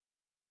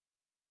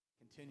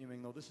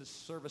Continuing, though, this is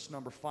service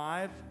number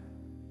 5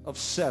 of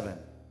 7.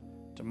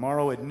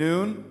 Tomorrow at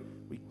noon,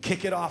 we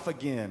kick it off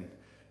again.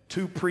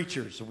 2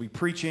 preachers will be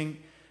preaching.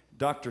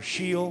 Dr.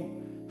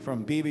 Shield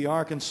from Beebe,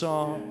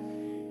 Arkansas.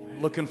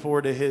 Looking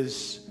forward to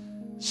his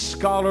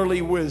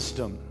scholarly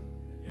wisdom.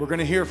 We're going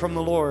to hear from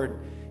the Lord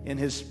in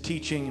his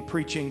teaching and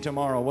preaching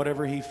tomorrow,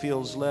 whatever he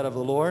feels led of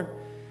the Lord.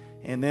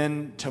 And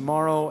then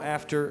tomorrow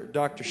after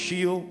Dr.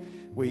 Shield,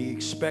 we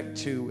expect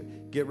to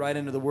get right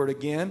into the Word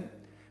again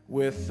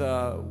with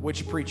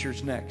which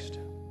preacher's next?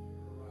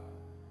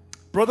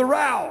 Brother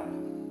Rao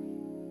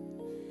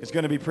is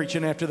going to be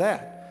preaching after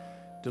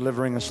that,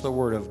 delivering us the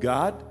Word of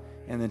God.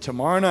 And then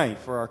tomorrow night,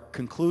 for our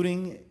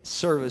concluding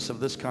service of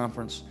this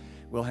conference,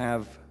 we'll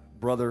have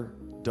Brother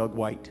Doug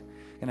White.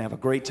 Going to have a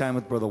great time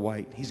with Brother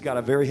White. He's got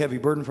a very heavy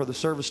burden for the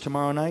service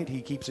tomorrow night.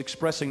 He keeps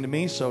expressing to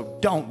me, so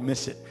don't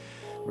miss it.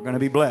 We're going to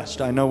be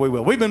blessed. I know we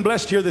will. We've been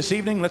blessed here this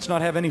evening. Let's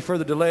not have any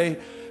further delay.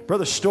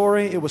 Brother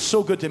Story, it was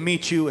so good to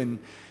meet you in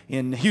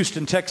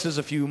Houston, Texas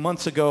a few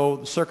months ago.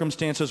 The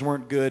circumstances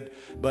weren't good,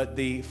 but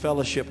the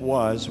fellowship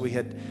was.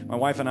 My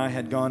wife and I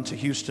had gone to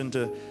Houston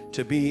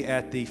to be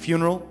at the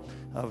funeral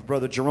of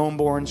Brother Jerome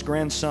Bourne's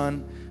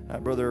grandson,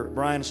 Brother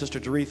Brian and Sister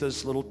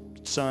Doretha's little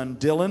son,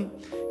 Dylan.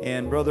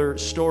 And Brother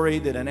Story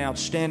did an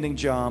outstanding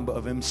job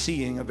of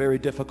emceeing a very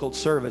difficult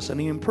service,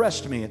 and he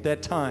impressed me at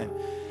that time.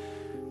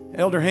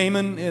 Elder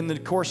Heyman, in the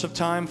course of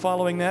time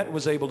following that,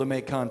 was able to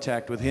make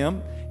contact with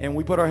him, and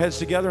we put our heads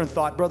together and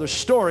thought Brother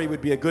Story would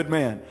be a good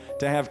man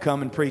to have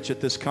come and preach at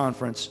this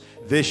conference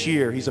this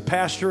year. He's a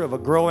pastor of a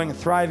growing,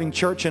 thriving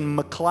church in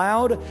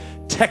McLeod,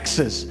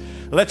 Texas.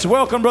 Let's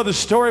welcome Brother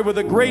Story with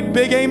a great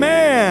big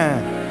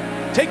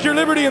amen. Take your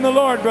liberty in the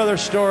Lord, Brother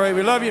Story.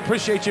 We love you,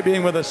 appreciate you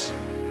being with us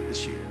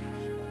this year.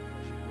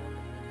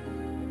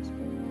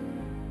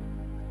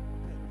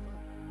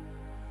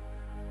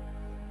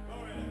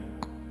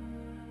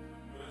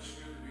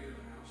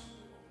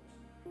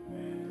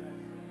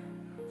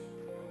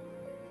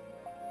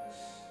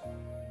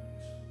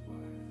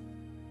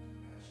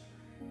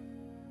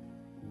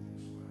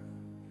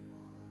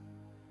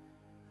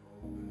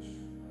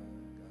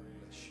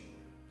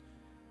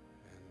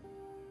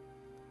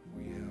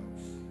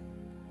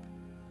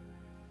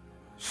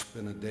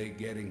 Been a day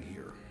getting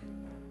here.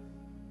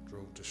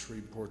 Drove to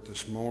Shreveport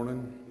this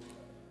morning.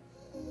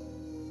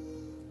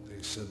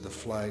 They said the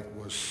flight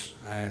was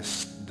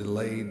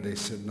delayed. They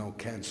said no,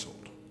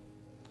 canceled.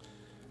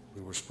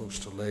 We were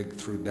supposed to leg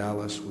through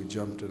Dallas. We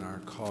jumped in our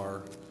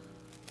car,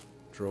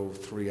 drove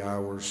 3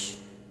 hours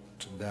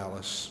to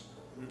Dallas.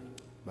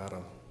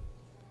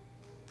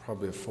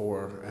 Probably a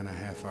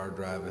 4.5 hour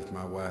drive if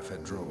my wife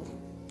had drove.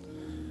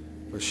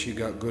 But she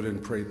got good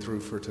and prayed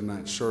through for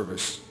tonight's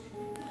service.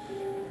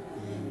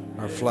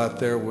 Our flight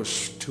there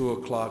was 2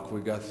 o'clock. We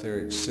got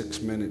there at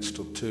 6 minutes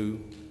till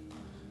 2.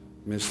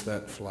 Missed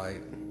that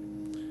flight,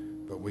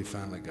 but we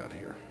finally got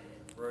here.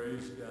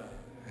 Praise God.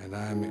 And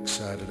I'm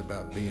excited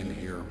about being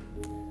here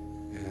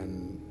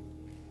and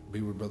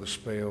be with Brother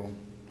Spale,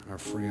 our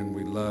friend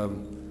we love,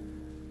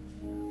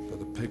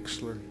 Brother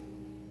Pixler.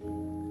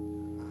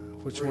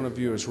 Which one of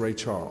you is Ray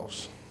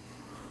Charles?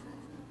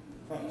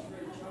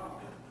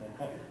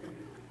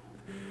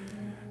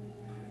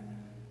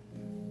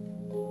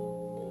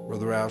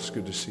 Brother Rouse,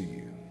 good to see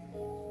you.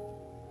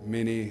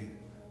 Many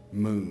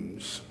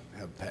moons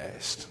have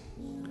passed.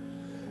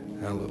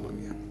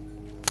 Hallelujah.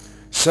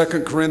 2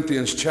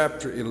 Corinthians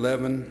chapter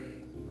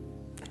 11,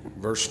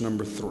 verse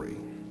number 3.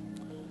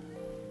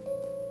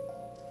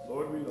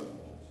 Lord, we love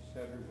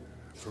you.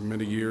 For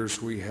many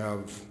years we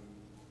have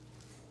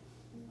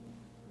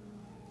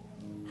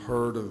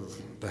heard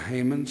of the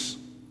Haymans.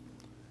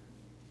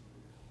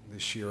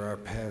 This year our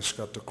paths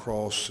got to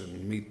cross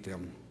and meet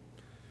them.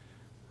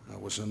 I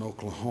was in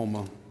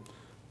Oklahoma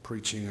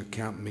preaching a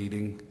camp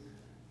meeting,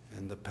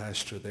 and the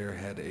pastor there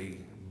had a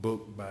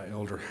book by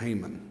Elder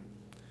Heyman.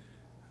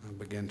 I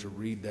began to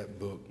read that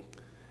book,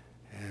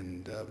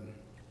 and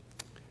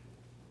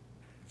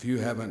if you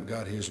haven't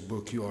got his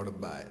book, you ought to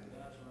buy it.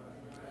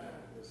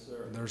 Yes,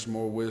 sir. There's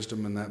more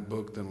wisdom in that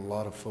book than a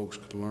lot of folks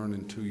could learn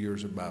in 2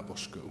 years of Bible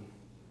school.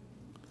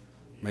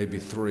 Maybe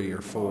 3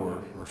 or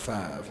 4 or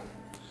 5.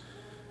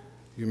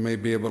 You may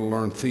be able to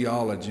learn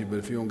theology, but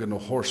if you don't get no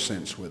horse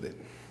sense with it,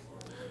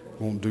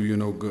 won't do you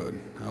no good.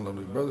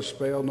 Hallelujah. Brother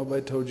Spale,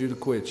 nobody told you to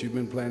quit. You've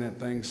been playing that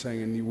thing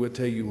singing. We'll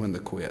tell you when to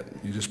quit.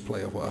 You just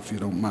play a while if you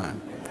don't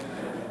mind.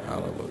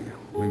 Hallelujah.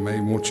 We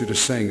may want you to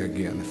sing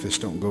again if this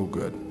don't go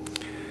good.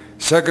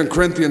 2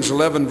 Corinthians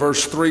 11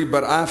 verse 3,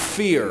 but I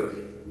fear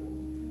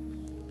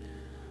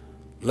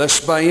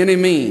lest by any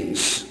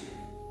means,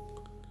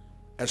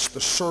 as the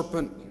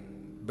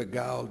serpent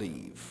beguiled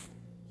Eve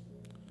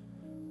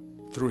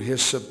through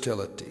his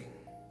subtlety,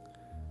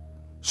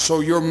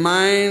 so your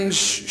minds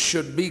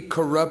should be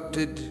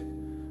corrupted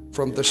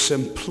from the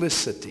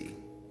simplicity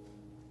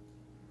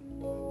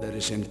that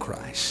is in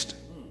Christ.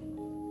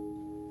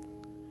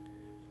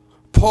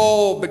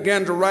 Paul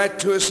began to write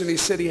to us, and he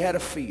said he had a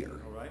fear.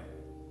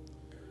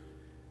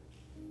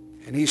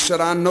 And he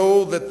said, I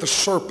know that the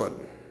serpent,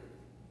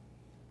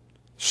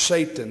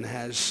 Satan,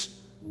 has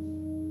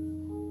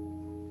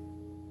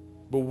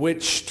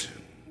bewitched,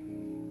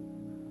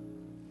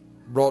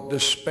 brought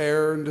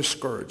despair and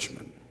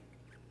discouragement.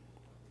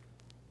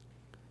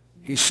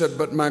 He said,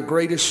 but my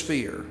greatest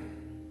fear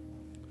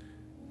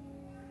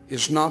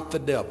is not the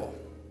devil.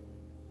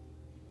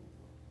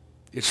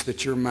 It's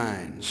that your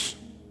minds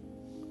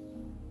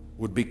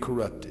would be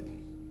corrupted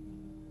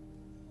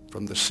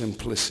from the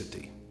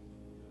simplicity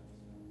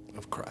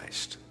of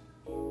Christ.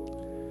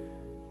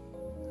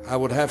 I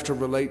would have to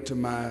relate to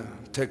my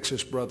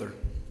Texas brother.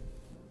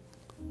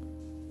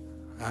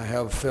 I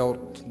have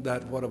felt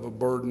that what of a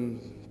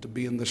burden to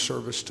be in the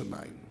service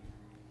tonight.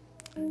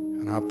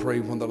 And I pray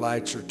when the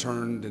lights are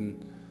turned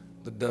and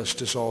the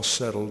dust is all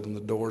settled and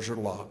the doors are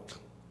locked,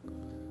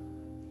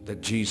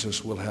 that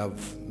Jesus will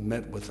have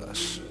met with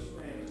us.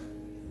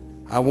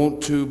 I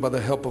want to, by the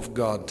help of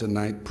God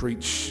tonight,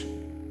 preach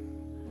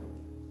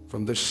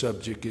from this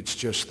subject. It's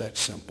just that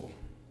simple.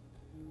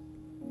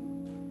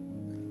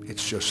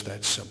 It's just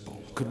that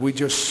simple. Could we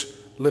just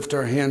lift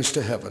our hands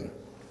to heaven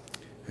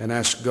and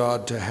ask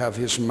God to have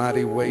his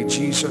mighty way?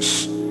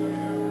 Jesus,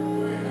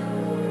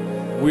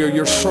 we are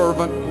your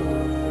servant.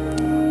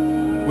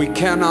 We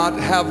cannot,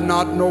 have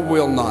not, nor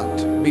will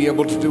not be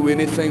able to do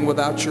anything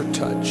without your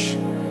touch.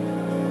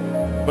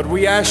 But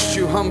we ask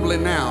you humbly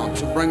now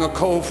to bring a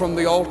coal from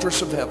the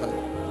altars of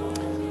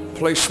heaven.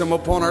 Place them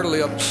upon our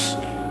lips.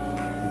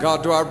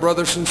 God, to our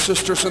brothers and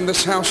sisters in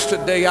this house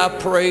today, I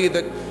pray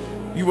that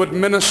you would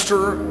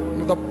minister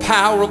with the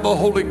power of the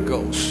Holy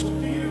Ghost.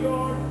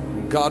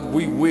 God,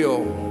 we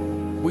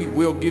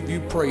will give you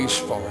praise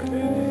for it.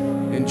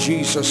 In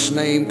Jesus'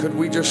 name, could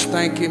we just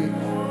thank him?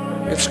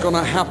 It's going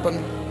to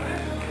happen.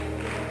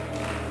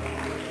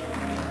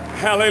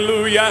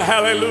 Hallelujah,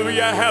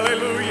 hallelujah,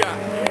 hallelujah.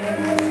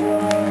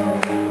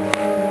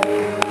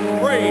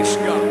 Praise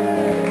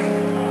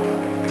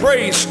God.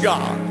 Praise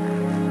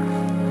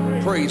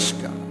God. Praise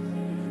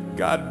God.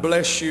 God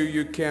bless you.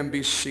 You can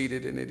be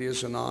seated, and it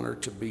is an honor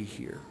to be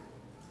here.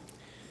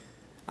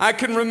 I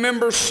can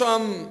remember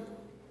some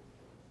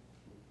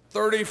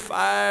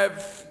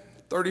 35,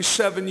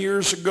 37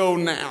 years ago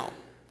now,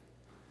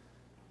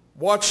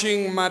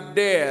 watching my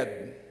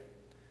dad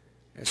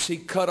as he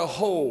cut a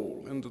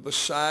hole into the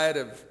side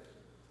of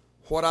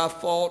what I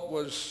thought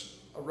was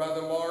a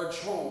rather large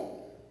home.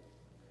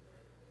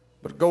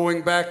 But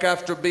going back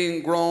after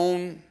being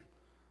grown,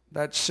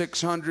 that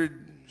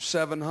 600,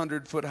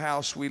 700-foot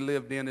house we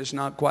lived in is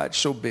not quite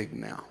so big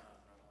now.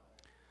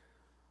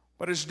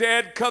 But his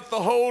dad cut the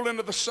hole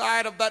into the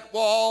side of that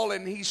wall,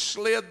 and he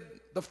slid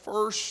the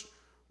first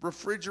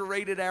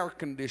refrigerated air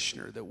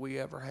conditioner that we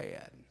ever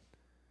had.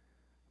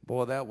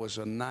 Boy, that was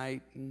a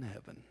night in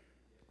heaven.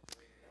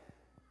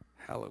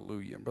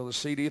 Hallelujah. Brother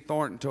C.D.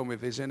 Thornton told me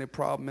if there's any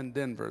problem in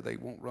Denver, they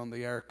won't run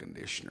the air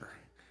conditioner.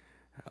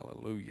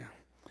 Hallelujah.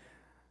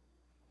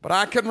 But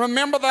I can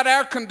remember that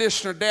air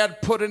conditioner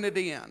Dad putting it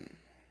in.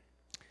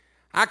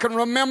 I can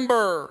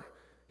remember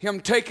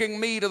him taking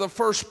me to the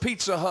first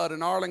Pizza Hut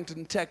in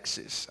Arlington,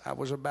 Texas. I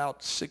was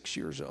about 6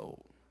 years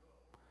old.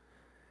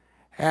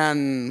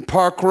 And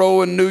Park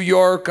Row in New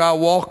York, I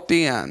walked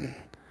in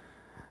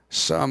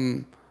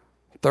some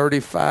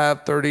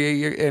 35, 38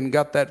 years and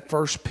got that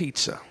first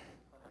pizza.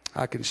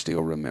 I can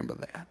still remember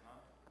that.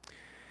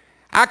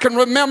 I can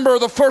remember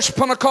the first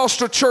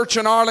Pentecostal church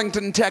in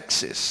Arlington,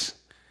 Texas.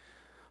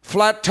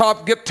 Flat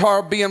top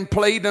guitar being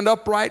played and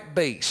upright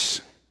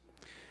bass.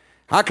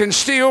 I can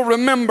still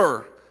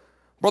remember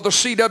Brother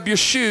C.W.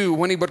 Shue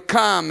when he would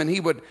come and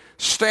he would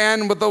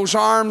stand with those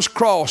arms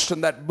crossed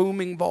and that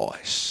booming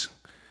voice.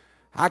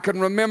 I can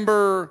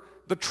remember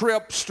the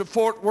trips to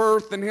Fort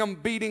Worth and him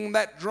beating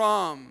that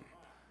drum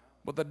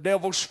with the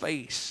devil's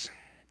face.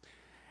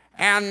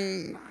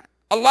 And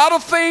a lot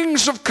of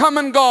things have come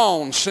and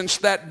gone since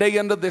that day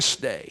into this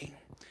day.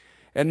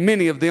 And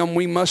many of them,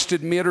 we must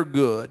admit, are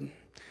good.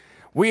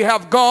 We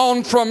have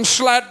gone from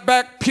slat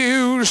back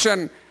pews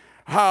and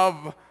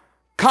have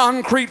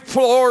concrete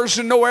floors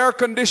and no air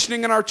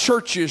conditioning in our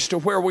churches to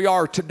where we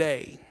are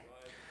today.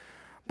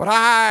 But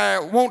I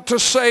want to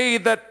say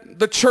that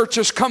the church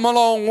has come a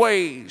long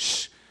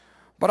ways.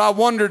 But I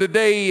wonder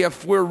today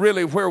if we're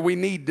really where we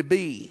need to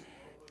be.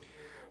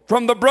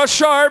 From the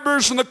brush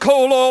arbors and the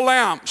coal oil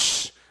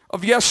lamps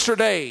of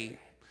yesterday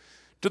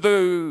to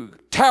the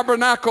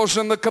tabernacles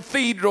and the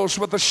cathedrals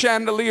with the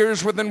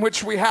chandeliers within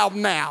which we have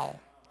now.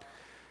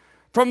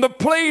 From the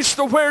place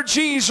to where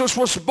Jesus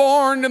was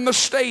born in the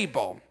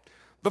stable,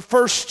 the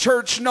first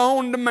church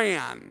known to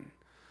man,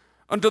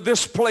 unto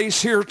this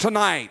place here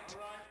tonight,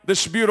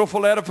 this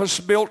beautiful edifice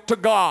built to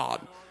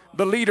God,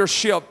 the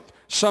leadership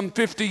some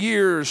 50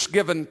 years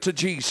given to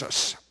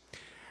Jesus.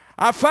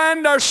 I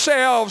find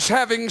ourselves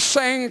having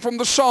sang from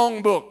the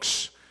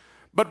songbooks,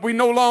 but we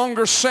no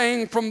longer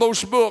sing from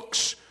those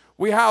books.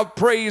 We have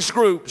praise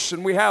groups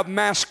and we have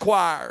mass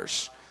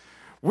choirs.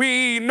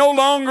 We no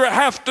longer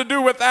have to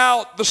do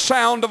without the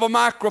sound of a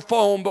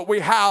microphone, but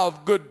we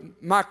have good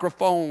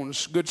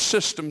microphones, good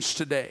systems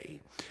today.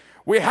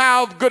 We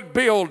have good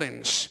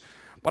buildings.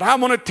 But I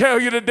want to tell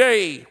you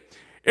today,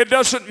 it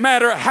doesn't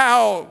matter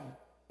how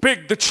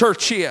big the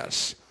church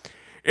is.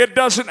 It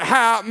doesn't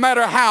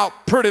matter how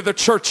pretty the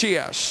church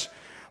is.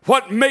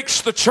 What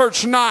makes the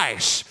church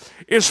nice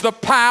is the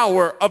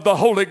power of the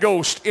Holy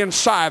Ghost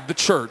inside the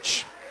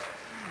church.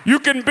 You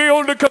can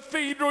build a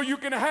cathedral, you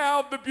can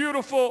have the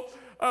beautiful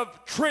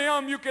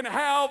trim, you can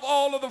have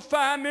all of the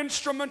fine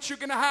instruments, you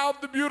can have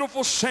the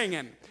beautiful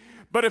singing.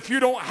 But if you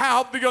don't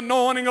have the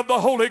anointing of the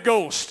Holy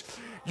Ghost,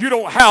 you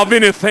don't have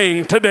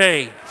anything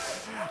today.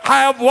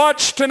 I have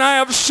watched and I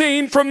have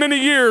seen for many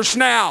years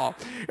now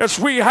as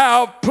we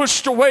have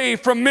pushed away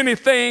from many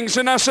things,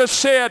 and as I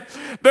said,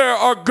 there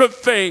are good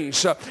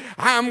things.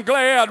 I'm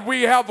glad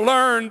we have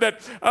learned that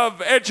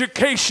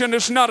education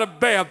is not a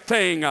bad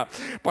thing.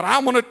 But I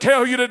want to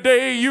tell you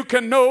today, you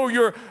can know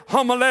your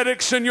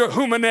homiletics and your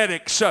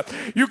humanetics.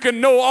 You can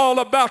know all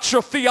about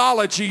your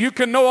theology. You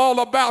can know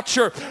all about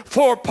your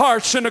 4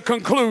 parts and a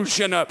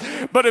conclusion.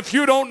 But if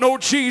you don't know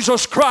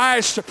Jesus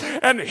Christ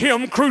and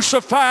Him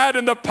crucified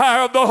in the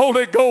power of the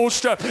Holy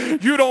Ghost,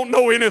 you don't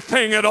know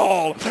anything at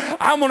all.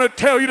 I'm going to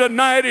tell you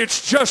tonight,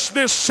 it's just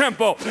this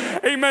simple.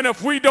 Amen.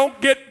 If we don't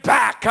get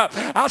back,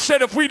 I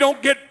said if we don't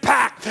get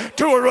back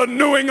to a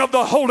renewing of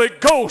the Holy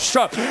Ghost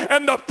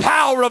and the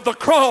power of the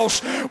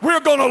cross, we're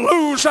going to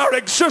lose our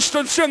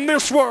existence in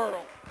this world.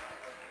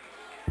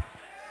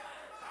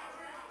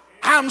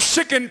 I'm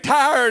sick and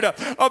tired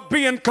of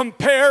being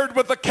compared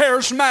with the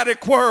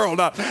charismatic world.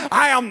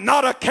 I am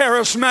not a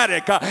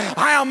charismatic.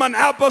 I am an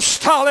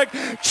apostolic,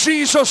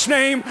 Jesus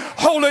name,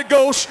 Holy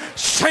Ghost,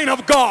 saint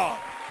of God.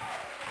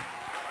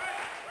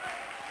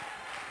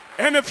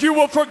 And if you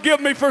will forgive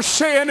me for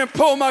saying and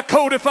pull my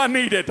coat if I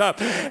need it.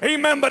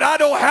 Amen. But I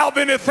don't have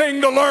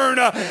anything to learn.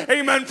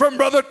 Amen. From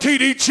Brother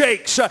T.D.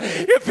 Jakes.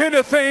 If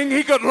anything,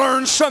 he could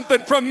learn something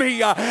from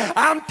me.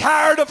 I'm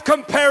tired of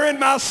comparing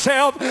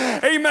myself.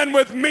 Amen.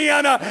 With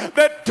men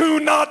that do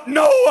not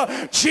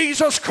know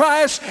Jesus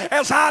Christ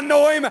as I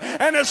know Him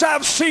and as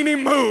I've seen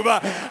Him move.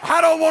 I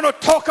don't want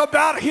to talk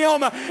about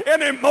Him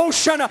in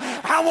emotion.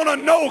 I want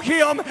to know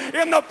Him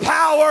in the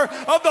power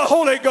of the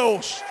Holy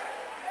Ghost.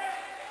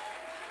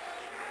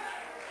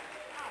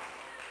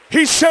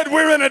 He said,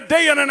 we're in a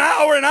day and an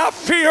hour, and I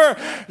fear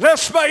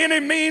lest by any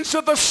means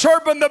of the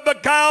serpent that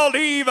beguiled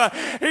Eve,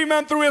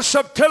 amen, through his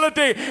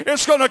subtlety,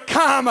 it's going to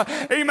come,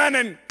 amen,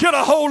 and get a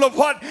hold of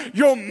what?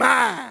 Your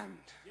mind.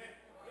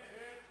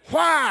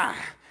 Why?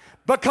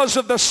 Because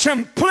of the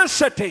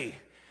simplicity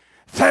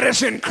that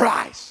is in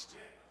Christ.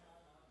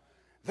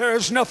 There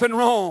is nothing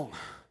wrong.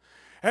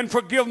 And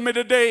forgive me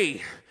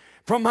today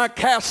from my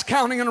cast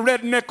counting and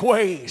redneck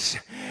ways.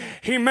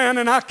 Amen.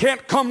 And I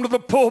can't come to the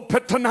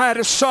pulpit tonight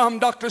as some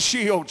Dr.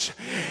 Shields.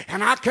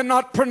 And I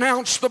cannot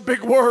pronounce the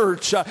big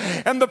words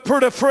and the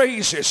pretty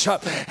phrases.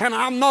 And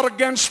I'm not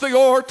against the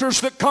orators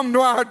that come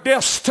to our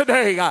desks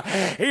today.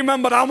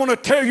 Amen. But I want to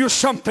tell you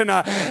something.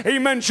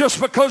 Amen.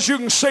 Just because you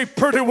can say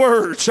pretty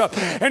words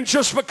and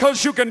just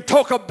because you can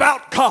talk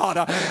about God,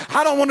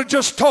 I don't want to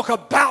just talk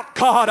about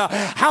God.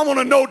 I want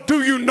to know,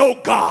 do you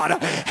know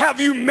God? Have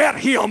you met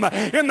Him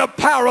in the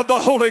power of the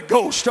Holy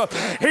Ghost?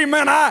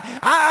 Amen.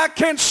 I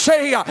can't say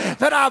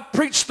that I've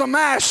preached the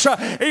mass,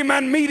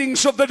 amen,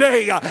 meetings of the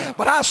day,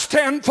 but I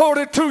stand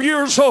 42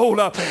 years old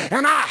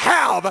and I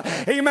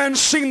have, amen,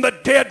 seen the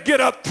dead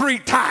get up 3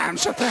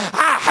 times.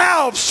 I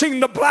have seen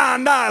the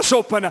blind eyes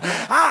open.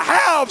 I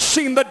have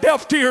seen the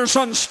deaf ears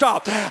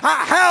unstopped.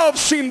 I have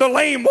seen the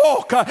lame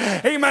walk,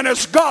 amen,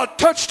 as God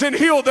touched and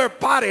healed their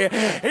body.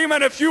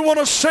 Amen. If you want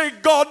to say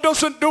God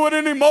doesn't do it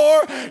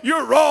anymore,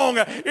 you're wrong.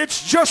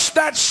 It's just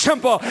that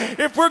simple.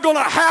 If we're going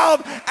to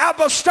have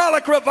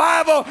apostolic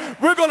revival,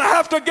 we're going to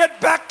have to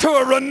get back to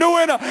a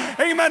renewing,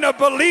 amen, of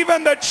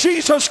believing that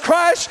Jesus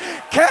Christ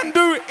can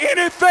do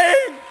anything.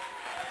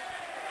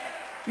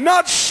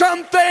 Not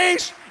some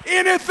things,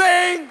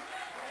 anything.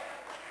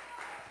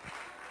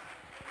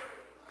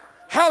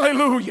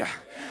 Hallelujah.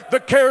 The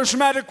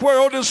charismatic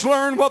world has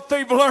learned what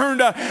they've learned,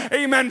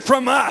 amen,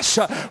 from us.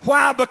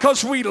 Why?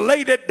 Because we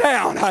laid it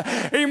down.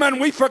 Amen.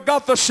 We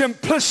forgot the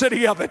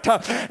simplicity of it.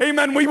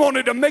 Amen. We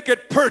wanted to make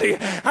it pretty.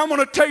 I'm going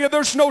to tell you,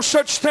 there's no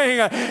such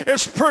thing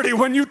as pretty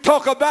when you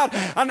talk about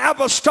an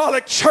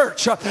apostolic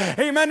church.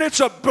 Amen. It's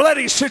a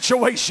bloody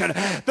situation.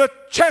 The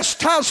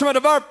chastisement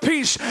of our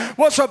peace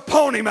was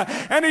upon Him,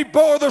 and He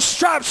bore the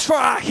stripes for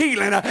our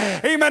healing.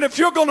 Amen. If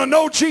you're going to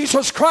know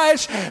Jesus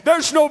Christ,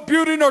 there's no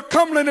beauty nor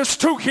comeliness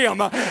to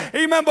Him.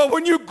 Amen. But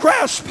when you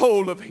grasp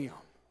hold of Him,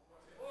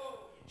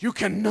 you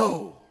can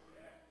know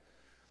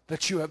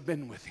that you have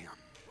been with Him.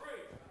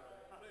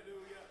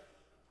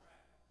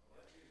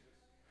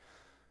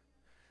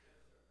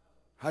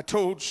 I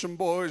told some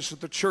boys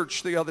at the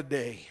church the other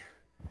day,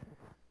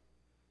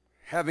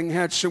 having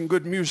had some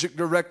good music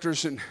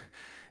directors and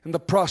in the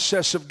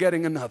process of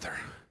getting another,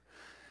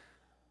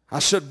 I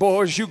said,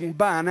 boys, you can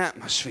buy an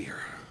atmosphere,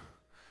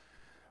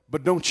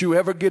 but don't you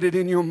ever get it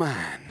in your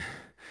mind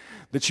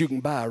that you can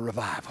buy a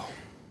revival.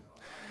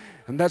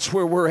 And that's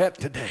where we're at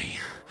today.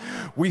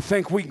 We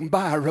think we can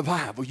buy a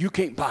revival. You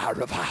can't buy a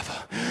revival.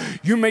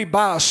 You may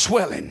buy a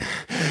swelling.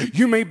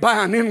 You may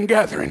buy an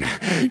ingathering.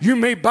 You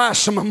may buy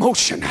some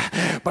emotion.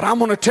 But I'm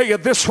going to tell you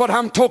this, what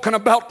I'm talking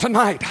about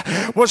tonight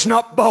was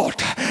not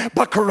bought.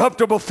 by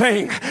corruptible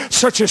thing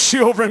such as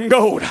silver and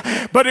gold,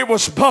 but it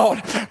was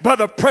bought by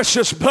the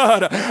precious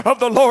blood of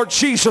the Lord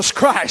Jesus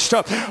Christ.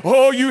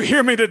 Oh, you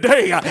hear me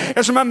today.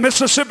 As my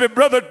Mississippi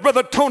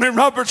brother Tony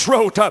Roberts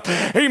wrote,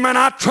 amen,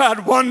 I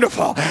tried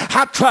wonderful,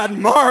 I tried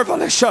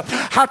marvelous,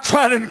 I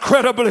tried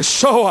incredibly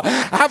so.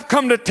 I've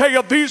come to tell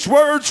you these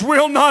words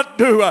will not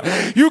do.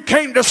 You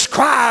can't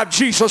describe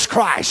Jesus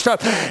Christ.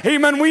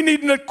 Amen. We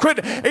need to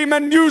quit,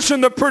 amen,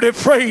 using the pretty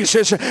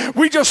phrases.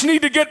 We just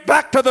need to get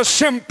back to the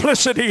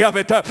simplicity of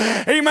it.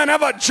 Amen.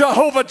 Have a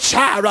Jehovah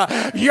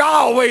Jireh,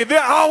 Yahweh.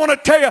 I want to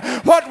tell you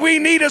what we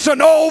need is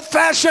an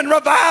old-fashioned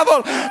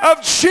revival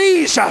of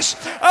Jesus,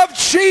 of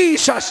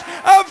Jesus,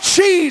 of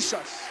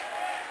Jesus.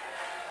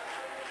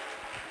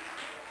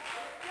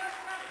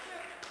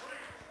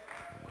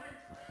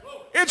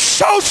 It's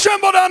so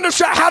simple to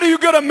understand. How do you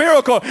get a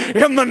miracle?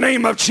 In the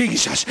name of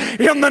Jesus.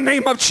 In the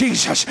name of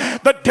Jesus.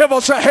 The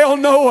devils of hell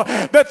know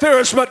that there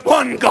is but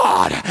one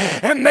God,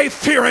 and they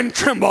fear and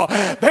tremble.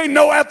 They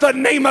know at the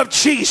name of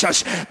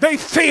Jesus. They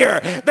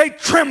fear, they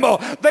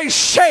tremble, they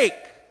shake.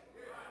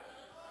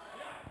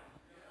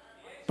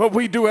 But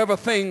we do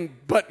everything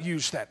but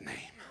use that name.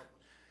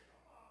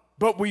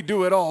 But we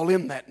do it all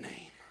in that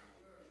name.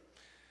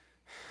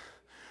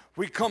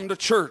 We come to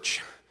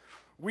church.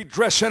 We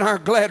dress in our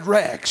glad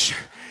rags.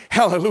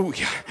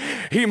 Hallelujah.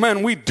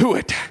 Amen. We do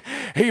it.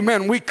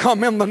 Amen. We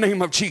come in the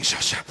name of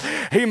Jesus.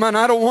 Amen.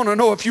 I don't want to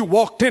know if you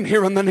walked in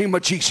here in the name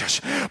of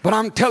Jesus, but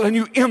I'm telling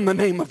you in the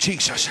name of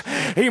Jesus.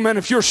 Amen.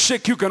 If you're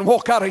sick, you can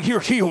walk out of here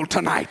healed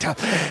tonight.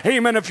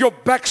 Amen. If you're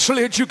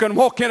backslid, you can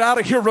walk out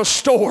of here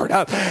restored.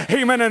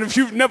 Amen. And if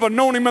you've never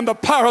known him in the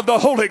power of the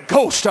Holy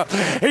Ghost,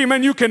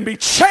 amen, you can be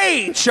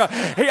changed.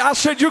 I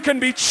said you can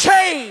be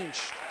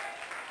changed.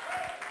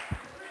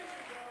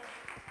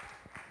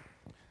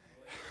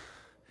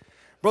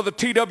 Brother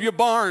T.W.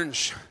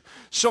 Barnes,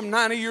 some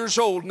 90 years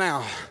old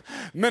now,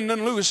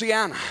 Minden,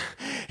 Louisiana.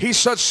 He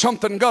said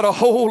something got a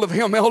hold of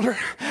him, elder.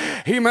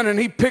 Amen. And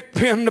he picked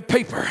pen to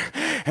paper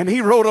and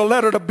he wrote a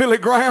letter to Billy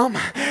Graham,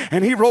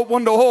 and he wrote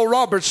one to Oral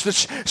Roberts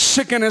that's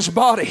sick in his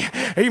body.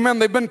 Amen.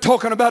 They've been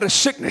talking about his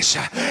sickness.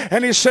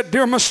 And he said,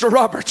 "Dear Mr.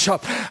 Roberts,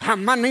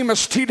 my name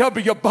is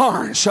T.W.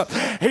 Barnes.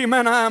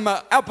 Amen. I'm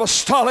an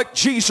apostolic,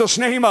 Jesus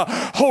name, a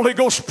Holy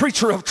Ghost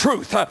preacher of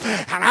truth.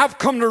 And I've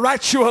come to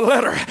write you a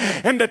letter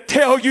and to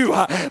tell you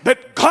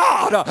that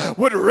God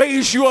would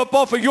raise you up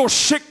off of your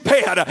sick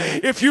bed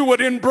if you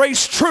would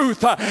embrace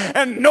truth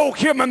and know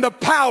him in the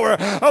power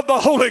of the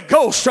Holy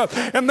Ghost."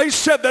 And they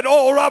said that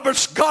Oral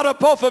Roberts got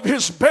up off of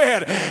his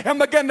bed and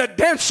began to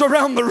dance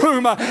around the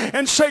room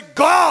and say,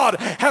 "God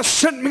has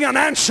sent me an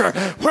answer.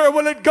 Where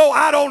will it go?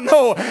 I don't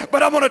know.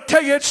 But I'm going to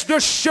tell you, it's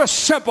just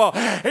simple."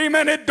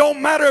 Amen. It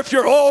don't matter if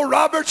you're Oral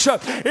Roberts.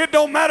 It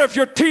don't matter if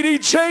you're T.D.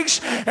 Jakes.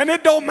 And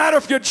it don't matter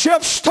if you're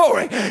Jeff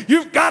Story.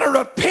 You've got to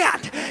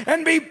repent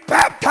and be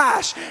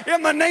baptized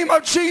in the name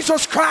of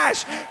Jesus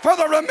Christ for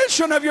the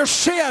remission of your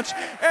sins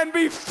and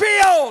be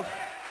filled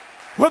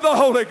with the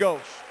Holy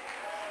Ghost.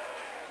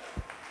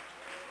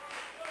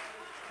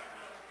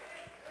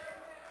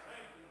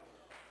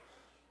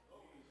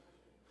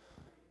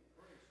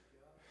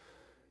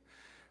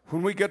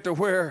 When we get to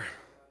where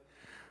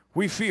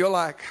we feel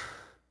like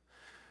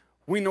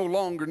we no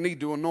longer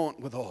need to anoint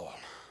with oil,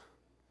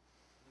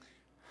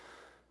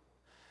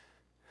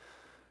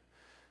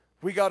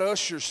 we got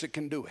ushers that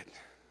can do it.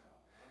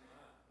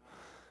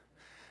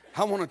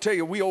 I want to tell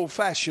you, we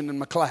old-fashioned in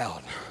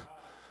McLeod.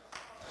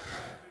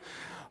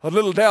 A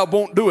little dab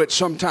won't do it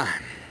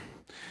sometime.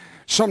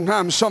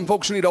 Sometimes some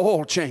folks need an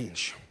oil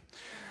change.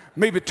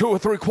 Maybe 2 or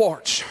 3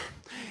 quarts.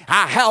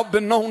 I have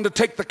been known to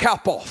take the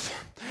cap off.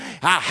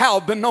 I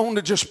have been known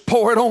to just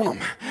pour it on them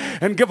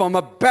and give them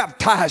a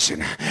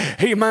baptizing,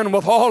 amen,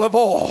 with olive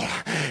oil.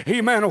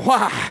 Amen.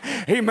 Why?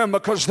 Amen.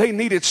 Because they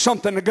needed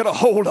something to get a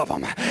hold of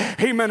them.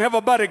 Amen.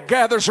 Everybody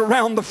gathers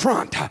around the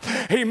front.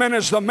 Amen.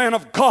 As the man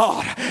of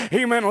God,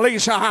 amen,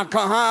 lays, I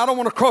don't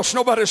want to cross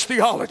nobody's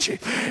theology.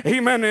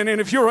 Amen.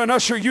 And if you're an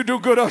usher, you do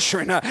good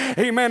ushering.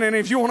 Amen. And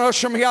if you want to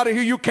usher me out of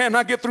here, you can.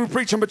 I get through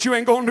preaching, but you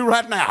ain't going to do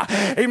right now.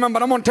 Amen.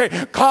 But I'm going to tell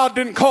you, God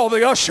didn't call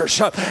the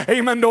ushers,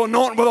 amen, to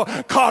anoint with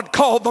oil. God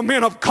called the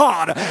men of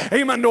God,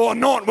 amen, to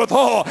anoint with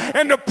oil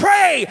and to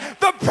pray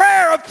the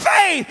prayer of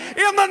faith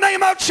in the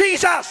name of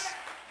Jesus.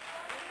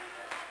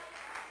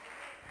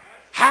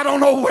 I don't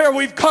know where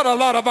we've cut a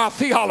lot of our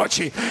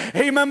theology.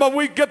 Amen. But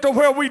we get to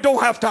where we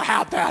don't have to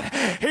have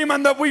that.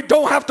 Amen. That we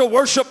don't have to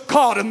worship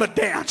God in the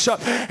dance.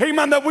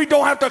 Amen. That we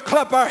don't have to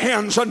clap our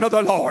hands unto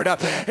the Lord.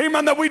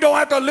 Amen. That we don't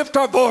have to lift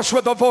our voice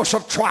with a voice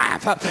of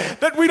triumph.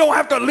 That we don't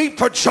have to leap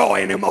for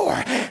joy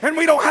anymore. And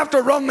we don't have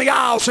to run the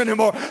aisles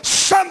anymore.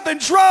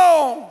 Something's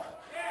wrong.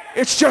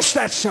 It's just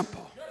that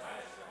simple.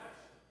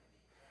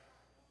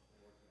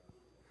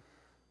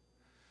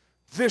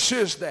 This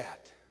is that.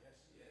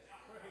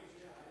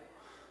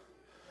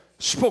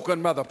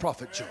 Spoken by the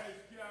prophet Joel.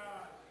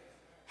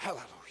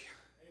 Hallelujah.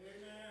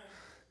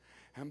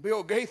 And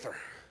Bill Gaither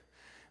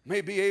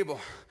may be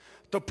able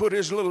to put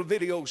his little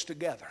videos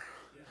together.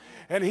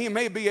 And he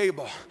may be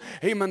able,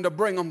 amen, to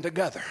bring them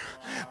together.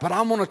 But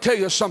I'm going to tell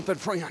you something,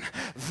 friend.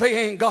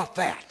 They ain't got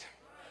that.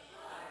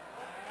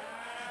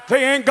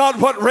 They ain't got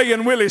what Ray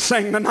and Willie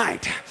sang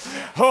tonight.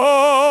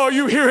 Oh,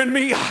 you hearing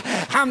me?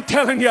 I'm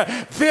telling you,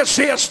 this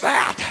is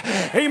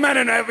that. Amen.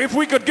 And if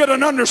we could get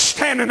an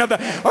understanding of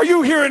that. Are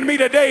you hearing me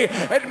today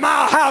at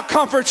Mile High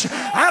Conference?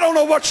 I don't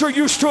know what you're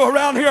used to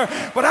around here,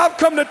 but I've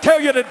come to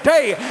tell you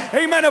today,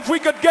 amen, if we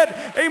could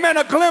get, amen,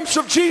 a glimpse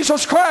of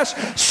Jesus Christ,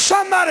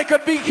 somebody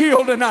could be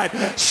healed tonight.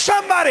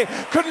 Somebody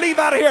could leave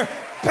out of here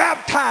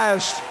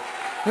baptized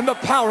in the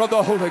power of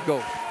the Holy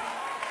Ghost.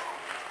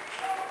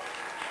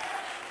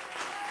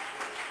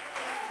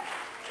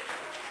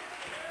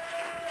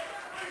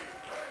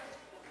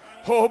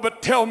 Oh,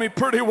 but tell me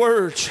pretty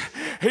words.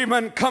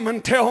 Amen. Come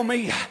and tell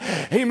me.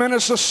 Amen.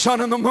 As the sun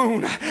and the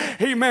moon,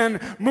 amen,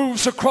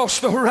 moves across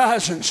the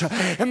horizons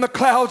and the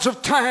clouds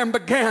of time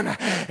began,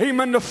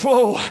 amen, to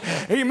flow.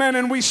 Amen.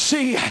 And we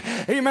see,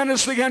 amen,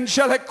 as the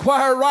angelic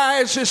choir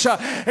rises,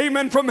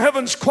 amen, from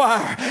heaven's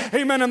choir.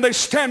 Amen. And they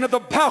stand at the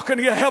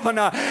balcony of heaven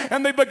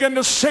and they begin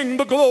to sing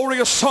the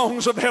glorious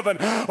songs of heaven.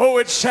 Oh,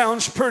 it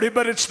sounds pretty,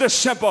 but it's this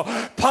simple.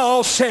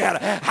 Paul said,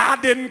 I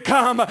didn't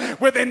come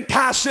with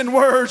enticing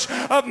words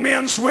of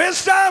men's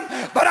wisdom,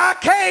 but I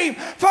came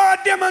for a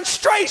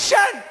demonstration.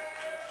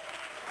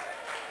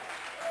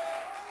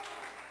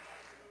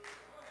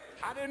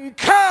 I didn't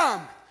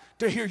come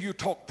to hear you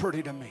talk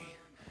pretty to me.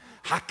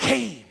 I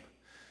came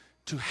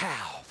to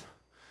have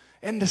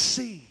and to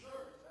see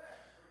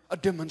a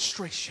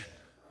demonstration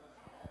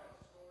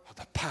of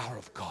the power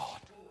of God.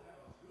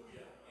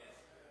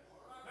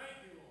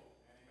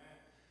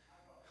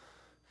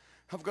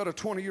 I've got a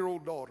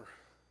 20-year-old daughter,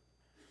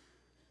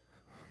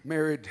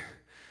 married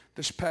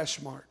this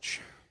past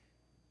March.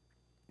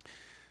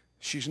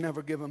 She's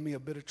never given me a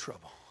bit of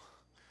trouble.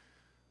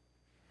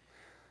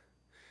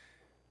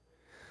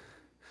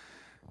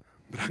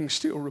 But I can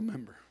still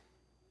remember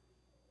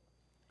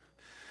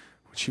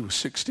when she was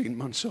 16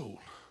 months old.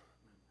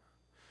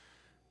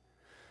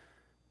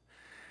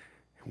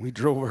 And we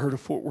drove her to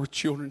Fort Worth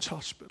Children's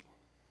Hospital.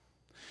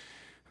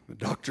 The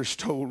doctors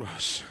told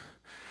us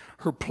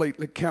her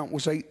platelet count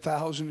was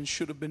 8,000 and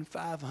should have been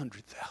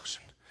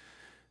 500,000.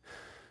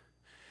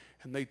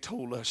 And they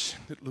told us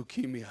that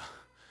leukemia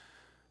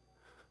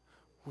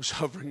was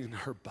hovering in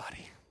her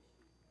body.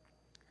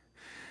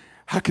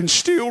 I can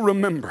still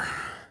remember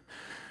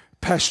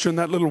pastoring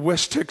that little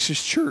West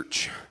Texas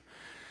church.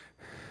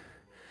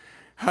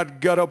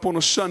 I'd got up on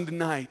a Sunday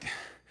night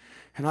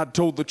and I'd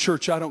told the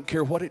church, I don't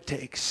care what it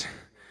takes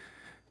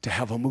to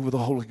have a move of the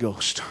Holy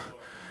Ghost.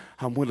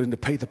 I'm willing to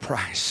pay the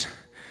price.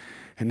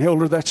 And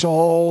elder, that's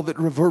all that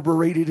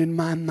reverberated in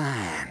my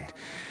mind.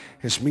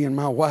 It's me and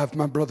my wife,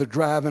 my brother,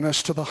 driving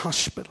us to the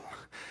hospital.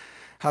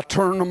 I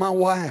turned to my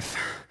wife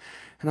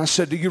and I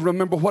said, do you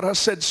remember what I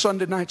said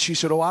Sunday night? She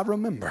said, oh, I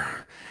remember.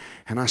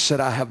 And I said,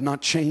 I have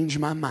not changed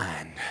my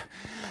mind.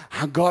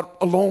 I got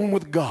alone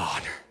with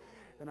God.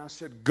 And I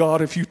said,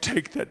 God, if you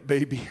take that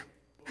baby,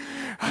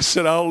 I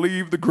said, I'll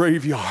leave the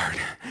graveyard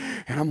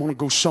and I'm going to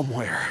go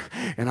somewhere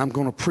and I'm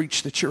going to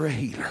preach that you're a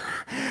healer.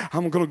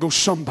 I'm going to go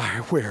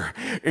somewhere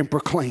and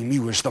proclaim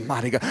you as the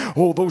mighty God.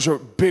 Oh, those are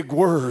big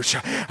words.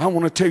 I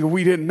want to tell you,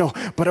 we didn't know,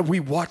 but we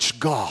watched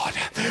God.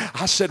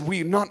 I said,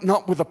 we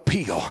not with a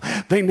peel.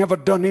 They never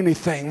done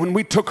anything. When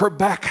we took her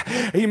back,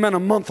 amen, a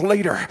month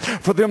later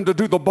for them to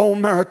do the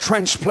bone marrow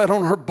transplant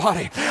on her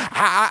body,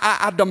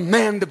 I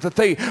demanded that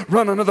they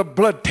run another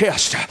blood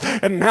test.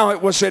 And now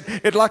it was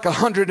at like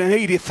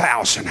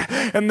 180,000.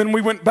 And then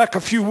we went back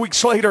a few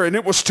weeks later and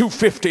it was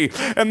 250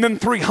 and then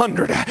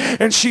 300.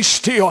 And she's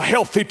still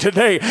healthy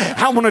today.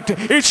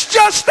 It's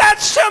just that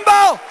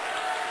simple.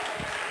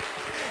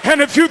 And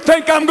if you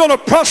think I'm going to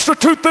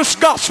prostitute this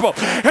gospel,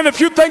 and if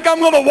you think I'm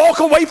going to walk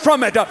away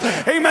from it,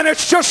 amen,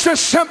 it's just as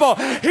simple.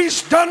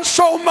 He's done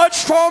so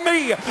much for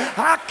me.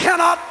 I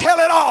cannot tell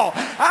it all.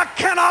 I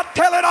cannot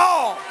tell it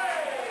all.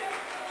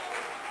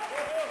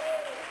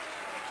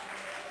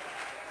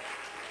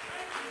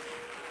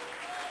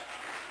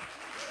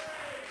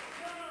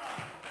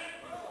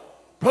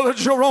 Brother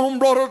Jerome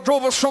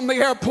drove us from the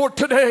airport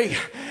today.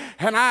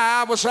 And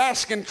I was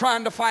asking,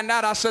 trying to find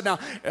out. I said, now,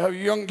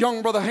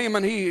 young Brother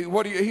Heyman,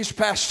 he's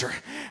pastor.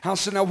 I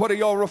said, now, what do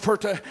y'all refer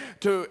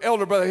to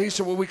elder brother? He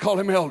said, well, we call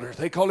him elder.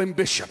 They call him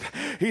bishop.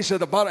 He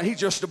said, he's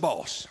just the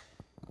boss.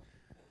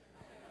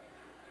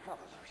 Hallelujah.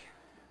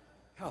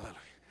 Hallelujah.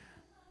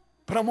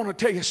 But I want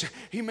to tell you,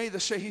 he made the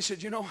say, he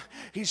said,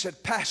 he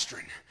said,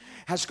 pastoring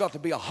has got to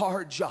be a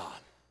hard job.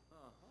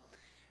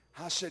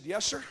 I said,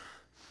 yes, sir.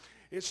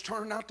 It's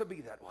turned out to be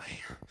that way.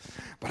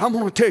 But I'm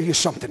going to tell you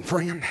something,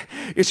 friend.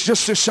 It's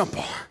just as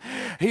simple.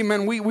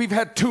 Amen. We've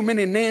had too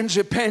many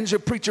nancy-pansy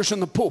preachers in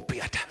the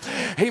pulpit.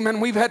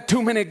 Amen. We've had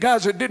too many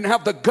guys that didn't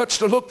have the guts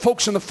to look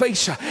folks in the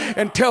face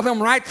and tell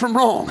them right from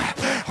wrong.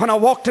 When I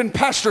walked in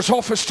pastor's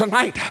office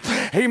tonight,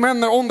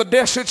 amen, on the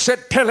desk it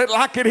said, tell it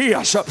like it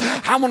is.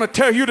 I want to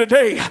tell you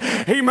today,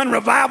 amen,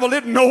 revival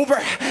isn't over.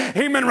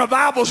 Amen,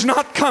 revival's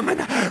not coming.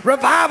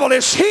 Revival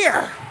is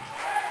here.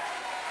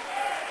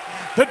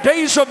 The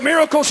days of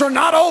miracles are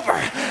not over.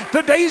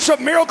 The days of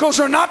miracles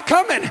are not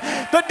coming.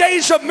 The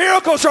days of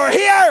miracles are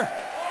here.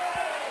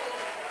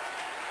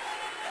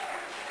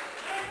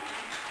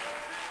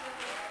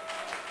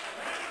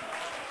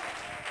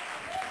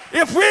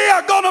 If we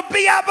are going to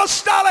be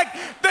apostolic,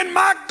 then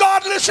my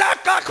God, let's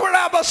act like we're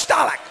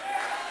apostolic.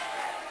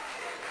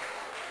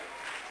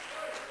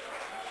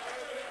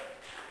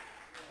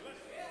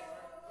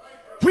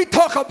 We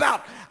talk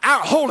about our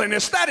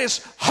holiness. That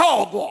is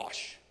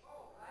hogwash.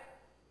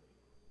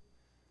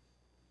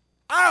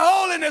 Our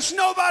holiness,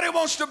 nobody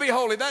wants to be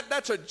holy.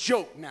 That's a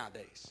joke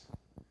nowadays.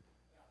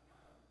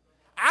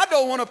 I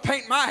don't want to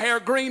paint my hair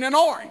green and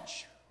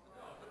orange.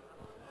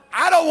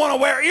 I don't want to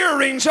wear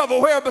earrings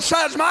everywhere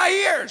besides my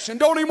ears, and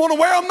don't even want to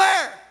wear them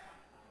there.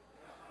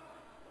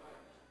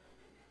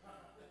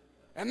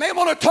 And they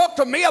want to talk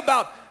to me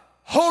about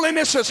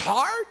holiness is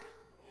hard.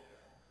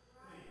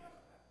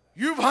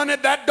 You've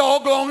hunted that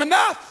dog long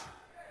enough.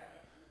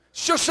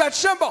 It's just that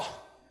simple.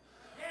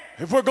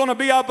 If we're going to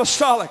be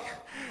apostolic,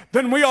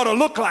 then we ought to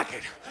look like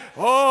it.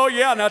 Oh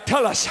yeah, now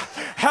tell us,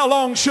 how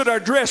long should our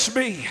dress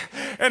be?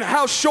 And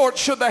how short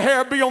should the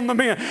hair be on the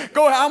men?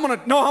 Go ahead, I'm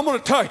gonna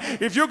tell you,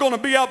 if you're gonna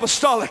be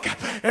apostolic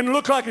and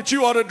look like it,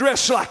 you ought to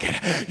dress like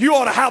it. You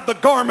ought to have the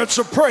garments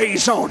of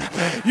praise on.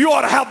 You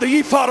ought to have the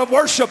ephod of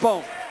worship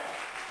on.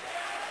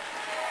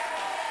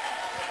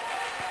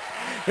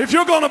 If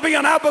you're going to be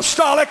an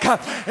apostolic,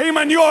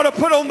 amen, you ought to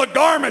put on the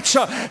garments,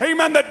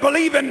 amen, that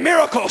believe in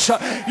miracles.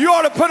 You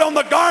ought to put on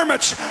the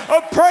garments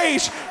of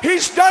praise.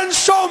 He's done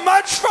so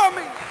much for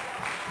me.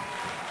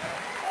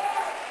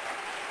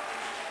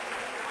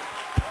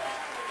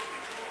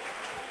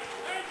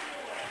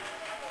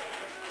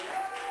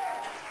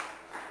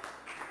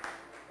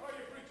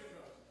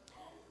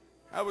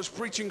 I was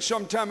preaching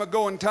some time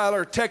ago in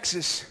Tyler,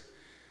 Texas.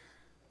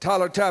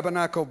 Tyler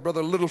Tabernacle,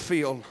 Brother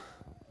Littlefield.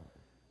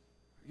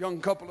 Young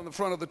couple in the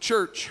front of the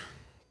church.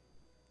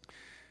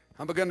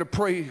 I began to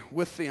pray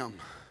with them.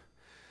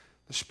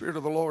 The Spirit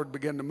of the Lord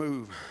began to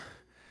move.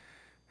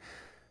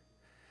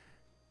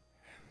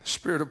 The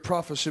Spirit of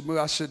prophecy moved.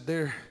 I said,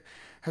 there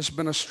has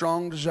been a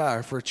strong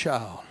desire for a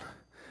child.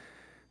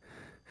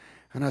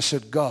 And I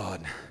said,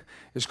 God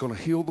is going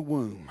to heal the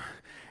womb.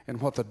 And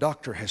what the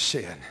doctor has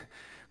said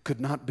could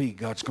not be,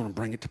 God's going to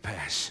bring it to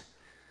pass.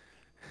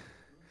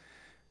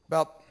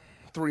 About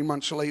 3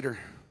 months later,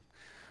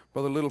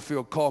 Brother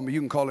Littlefield called me. You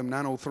can call him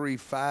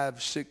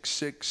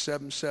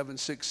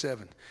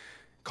 903-566-7767.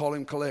 Call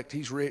him collect.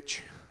 He's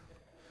rich.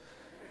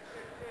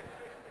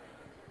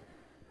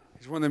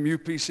 He's one of them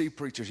UPC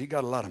preachers. He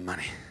got a lot of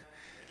money.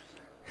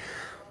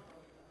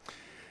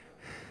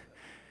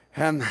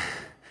 And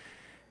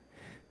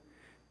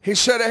he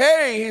said,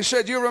 hey, he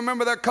said, you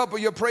remember that couple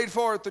you prayed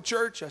for at the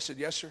church? I said,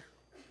 yes, sir.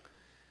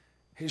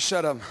 He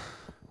said,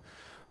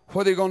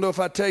 what are you going to do if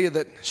I tell you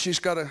that she's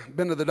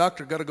been to the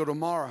doctor, got to go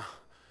tomorrow,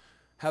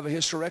 have a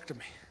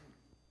hysterectomy?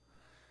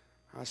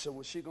 I said,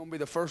 well, she's going to be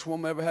the first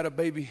woman ever had a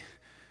baby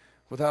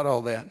without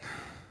all that.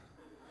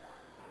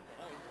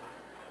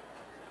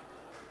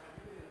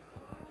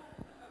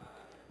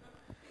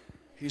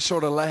 He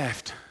sort of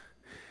laughed.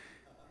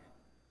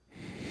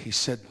 He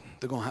said,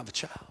 they're going to have a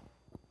child.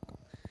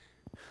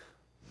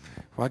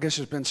 Well, I guess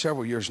it's been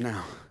several years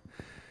now,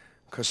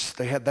 because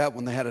they had that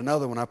one, they had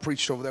another one. I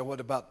preached over there,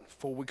 about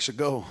 4 weeks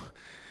ago.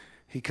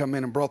 He come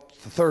in and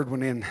brought the third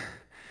one in.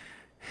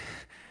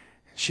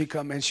 She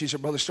come in, she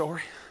said, Brother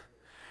Story.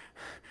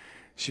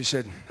 She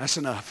said, that's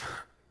enough.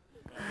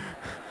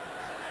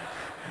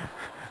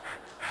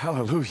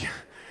 Hallelujah.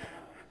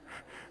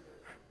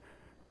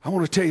 I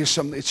want to tell you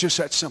something. It's just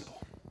that simple.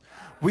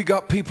 We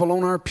got people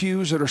on our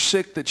pews that are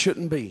sick that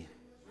shouldn't be.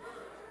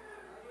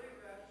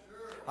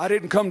 I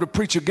didn't come to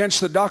preach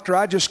against the doctor.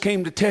 I just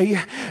came to tell you,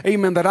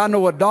 amen, that I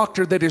know a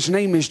doctor that his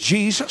name is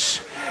Jesus,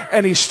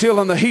 and he's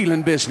still in the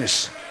healing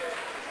business.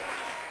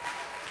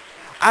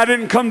 I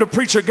didn't come to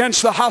preach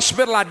against the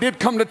hospital. I did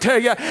come to tell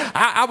you,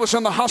 I was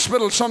in the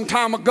hospital some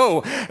time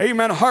ago.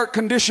 Amen. Heart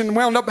condition,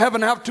 wound up having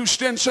to have 2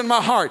 stents in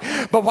my heart.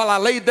 But while I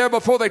laid there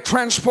before they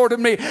transported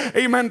me,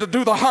 amen, to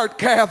do the heart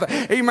cath,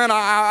 amen,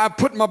 I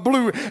put my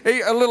blue,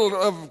 a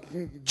little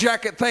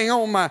jacket thing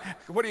on my,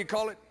 what do you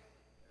call it?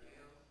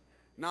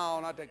 No,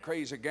 not that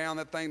crazy gown.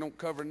 That thing don't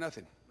cover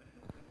nothing.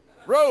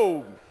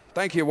 Robe.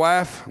 Thank you,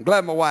 wife. I'm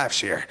glad my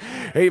wife's here.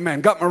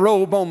 Amen. Got my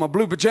robe on, my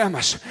blue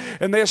pajamas.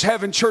 And they was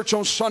having church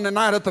on Sunday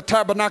night at the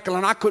Tabernacle,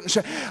 and I couldn't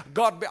say,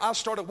 God, I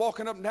started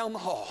walking up and down the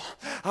hall.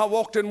 I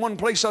walked in one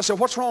place. I said,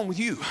 what's wrong with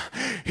you?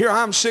 Here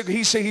I'm sick.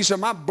 He said,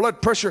 my blood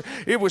pressure,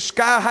 it was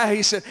sky high.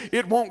 He said,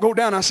 it won't go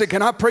down. I said,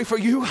 can I pray for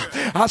you?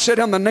 I said,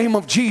 in the name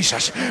of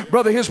Jesus.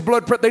 Brother, his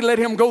blood pressure, they let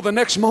him go the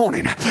next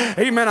morning.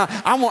 Amen.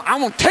 I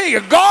want to tell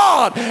you,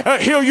 God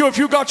heal you if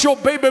you got your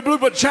baby blue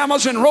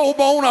pajamas and robe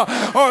on,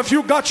 or if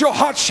you got your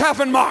heart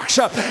chaffing marks.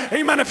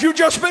 Amen. If you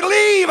just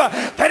believe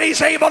that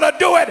he's able to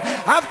do it,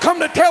 I've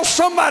come to tell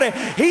somebody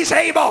he's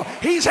able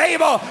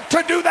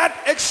to do that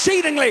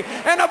exceedingly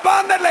and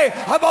abundantly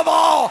above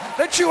all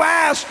that you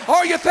ask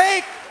or you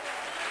think.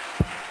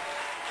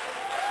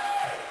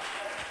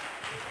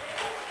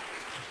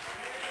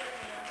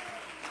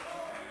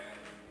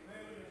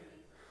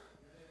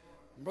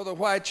 Brother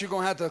White, you're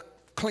going to have to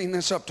clean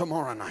this up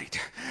tomorrow night.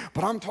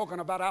 But I'm talking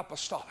about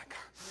apostolic.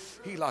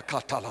 And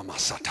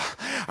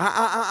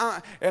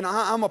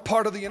I'm a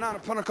part of the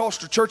United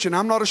Pentecostal Church, and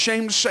I'm not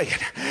ashamed to say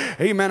it.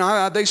 Amen.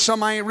 There's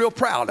some I ain't real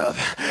proud of.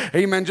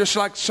 Amen. Just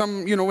like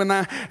some, in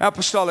the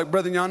apostolic,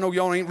 brethren, I know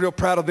y'all ain't real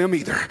proud of them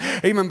either.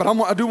 Amen. But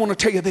I do want to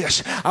tell you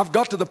this. I've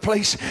got to the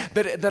place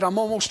that I'm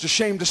almost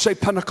ashamed to say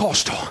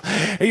Pentecostal.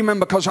 Amen.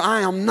 Because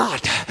I am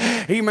not,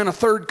 amen, a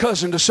third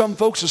cousin to some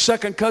folks, a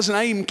second cousin,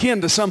 I even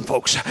kin to some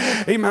folks.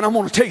 Amen. I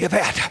want to tell you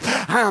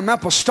that. I am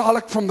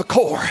apostolic from the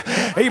core.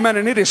 Amen.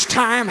 And it is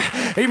time,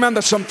 amen,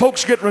 that some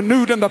folks get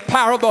renewed in the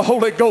power of the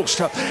Holy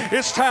Ghost.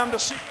 It's time to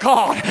see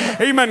God.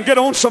 Amen. Get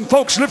on some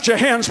folks. Lift your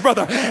hands,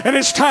 brother. And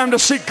it's time to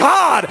see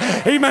God.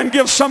 Amen.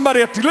 Give somebody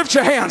lift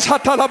your hands.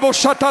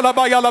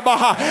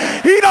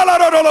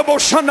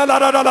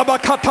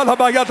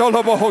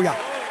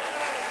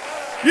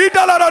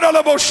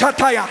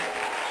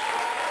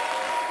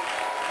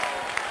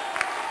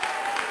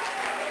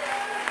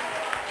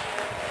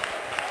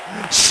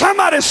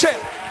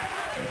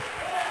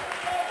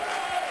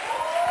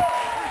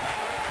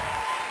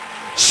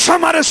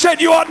 Somebody said,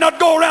 you ought not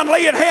go around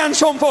laying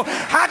hands on folks.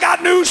 I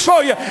got news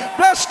for you.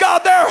 Bless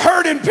God, there are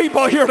hurting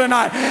people here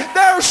tonight.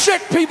 There are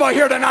sick people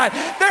here tonight.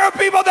 There are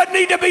people that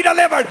need to be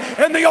delivered.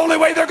 And the only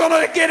way they're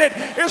going to get it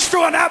is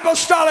through an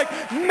apostolic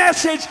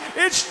message.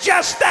 It's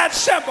just that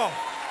simple.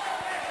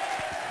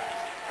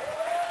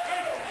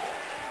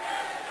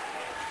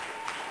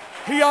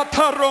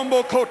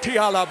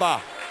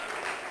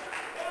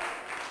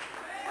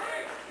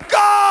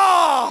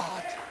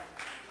 God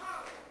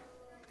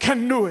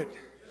can do it.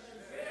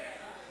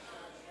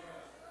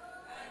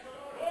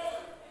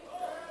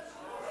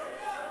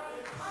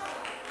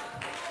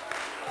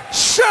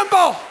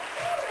 Simple.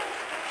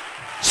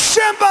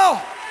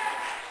 Simple.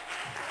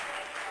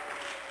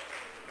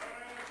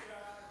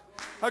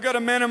 I got a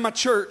man in my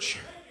church.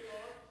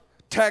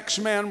 Tax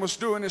man was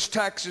doing his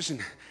taxes, and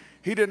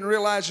he didn't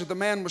realize that the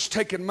man was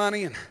taking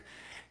money,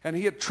 and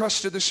he had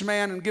trusted this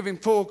man and given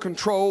him full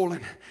control,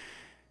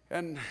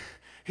 and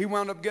he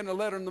wound up getting a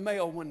letter in the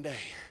mail one day.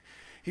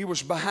 He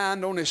was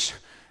behind on his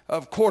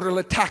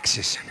quarterly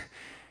taxes,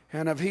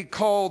 and he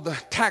called the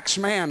tax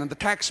man, and the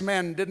tax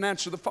man didn't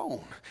answer the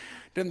phone.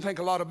 Didn't think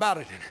a lot about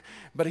it,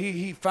 but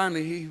he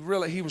finally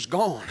was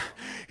gone.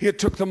 He had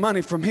took the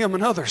money from him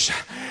and others,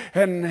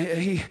 and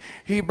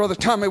he Brother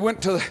Tommy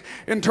went to the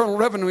Internal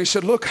Revenue. He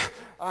said, "Look,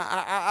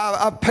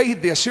 I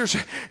paid this."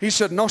 He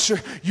said, "No, sir,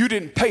 you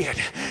didn't pay it.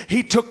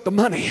 He took the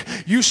money.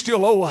 You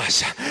still owe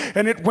us."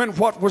 And it went,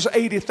 what was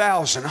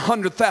 80,000,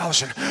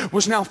 100,000,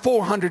 was now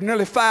 400,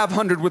 nearly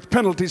 500 with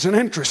penalties and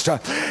interest.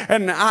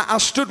 And I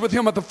stood with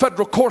him at the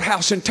federal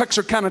courthouse in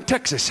Texarkana,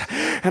 Texas.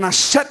 And I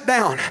sat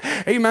down,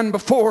 amen,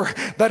 before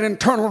that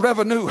Internal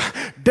Revenue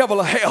devil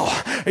of hell,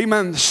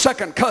 amen,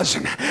 second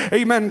cousin,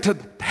 amen, to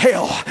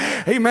hell,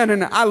 amen.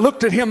 And I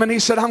looked at him and he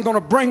said, "I'm going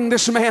to bring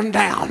this man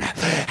down."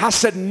 I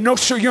said, "No,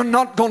 sir, you're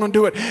not going to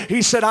do it."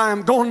 He said, "I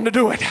am going to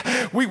do it."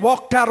 We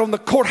walked out on the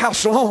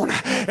courthouse lawn,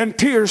 and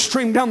tears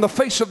streamed down the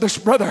face of this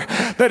brother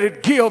that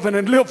had given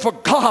and lived for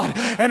God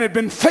and had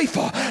been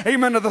faithful,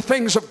 amen, to the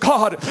things of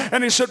God.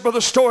 And he said,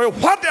 "Brother Story,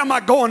 what am I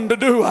going to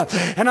do?"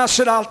 And I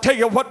said, "I'll tell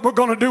you what we're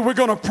going to do. We're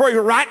going to pray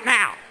right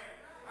now."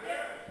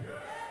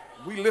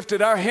 We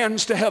lifted our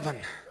hands to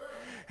heaven.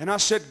 And I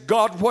said,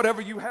 "God,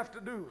 whatever you have to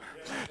do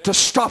to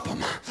stop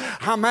them,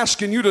 I'm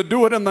asking you to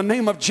do it in the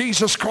name of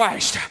Jesus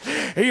Christ."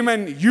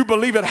 Amen. You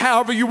believe it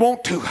however you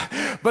want to.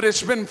 But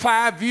it's been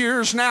 5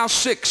 years now,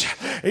 6.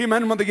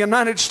 Amen. When the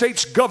United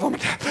States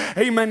government,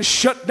 amen,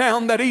 shut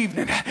down that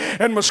evening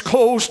and was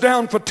closed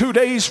down for 2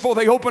 days before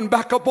they opened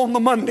back up on the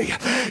Monday.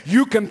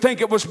 You can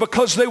think it was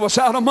because they was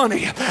out of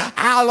money.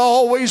 I'll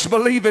always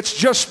believe it's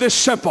just this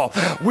simple.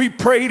 We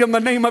prayed in the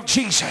name of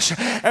Jesus.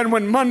 And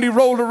when Monday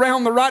rolled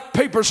around, the right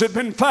papers had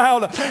been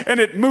filed, and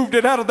it moved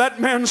it out of that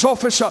man's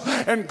office,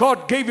 and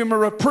God gave him a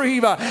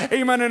reprieve,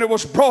 amen, and it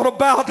was brought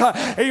about,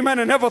 amen,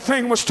 and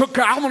everything was took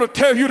care. I want to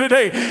tell you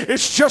today,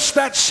 it's just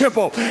that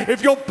simple.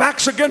 If your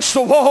back's against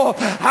the wall,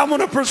 I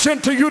want to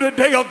present to you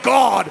today a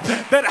God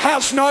that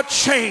has not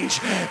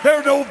changed.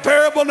 There's no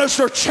variableness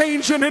or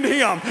changing in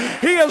him.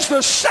 He is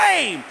the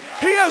same.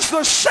 He is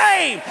the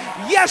same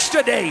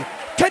yesterday,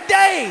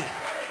 today,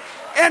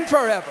 and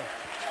forever.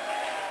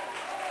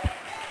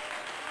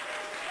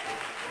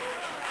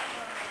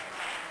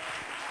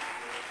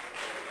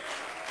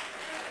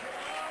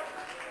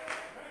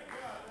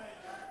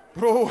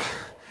 Bro,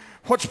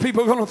 what's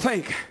people going to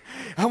think?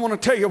 I want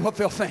to tell you what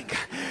they'll think.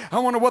 I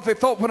wonder what they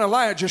thought when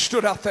Elijah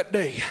stood out that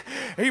day.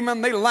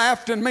 Amen. They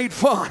laughed and made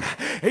fun.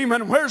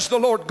 Amen. Where's the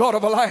Lord God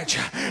of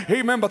Elijah?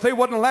 Amen. But they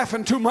wasn't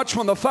laughing too much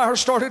when the fire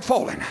started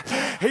falling.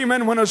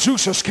 Amen. When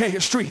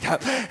Azusa Street.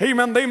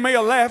 Amen. They may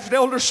have laughed,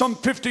 elder, some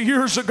 50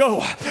 years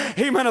ago.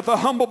 Amen. At the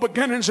humble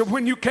beginnings of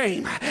when you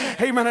came.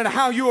 Amen. And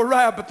how you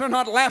arrived. But they're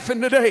not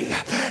laughing today.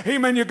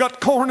 Amen. You got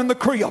corn in the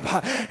crib.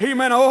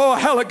 Amen. Oh,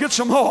 hell, get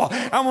some more.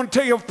 I want to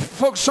tell you,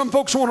 folks, some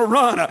folks want to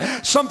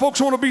run. Some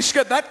folks want to be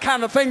scared. That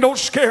kind of thing don't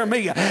scare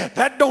me.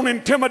 That don't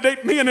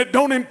intimidate me, and it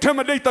don't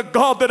intimidate the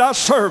God that I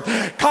serve.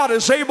 God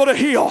is able to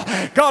heal.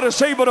 God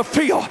is able to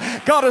feel.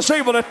 God is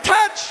able to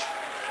touch.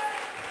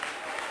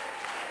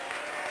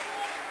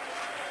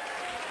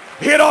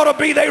 It ought to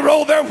be they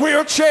roll their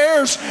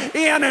wheelchairs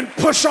in and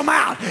push them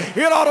out.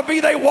 It ought to be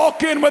they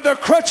walk in with their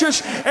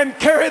crutches and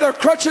carry their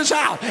crutches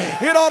out.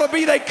 It ought to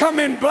be they come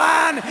in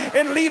blind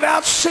and leave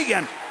out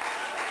seeing.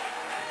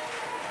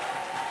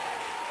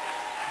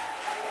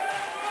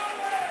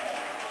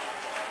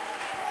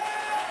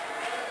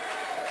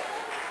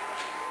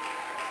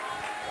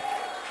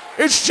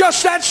 It's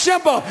just that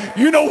simple.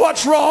 You know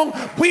what's wrong?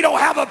 We don't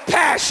have a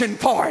passion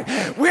for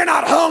it. We're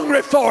not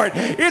hungry for it.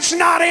 It's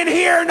not in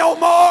here no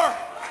more.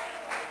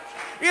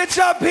 It's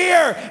up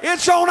here.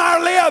 It's on our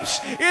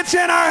lips. It's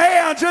in our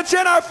hands. It's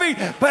in our feet.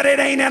 But it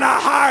ain't in our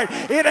heart.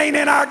 It ain't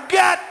in our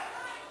gut.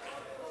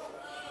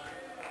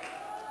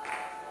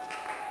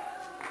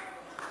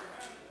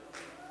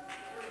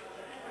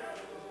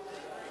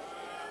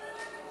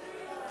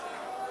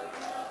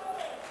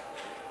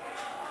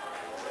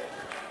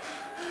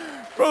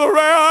 Brother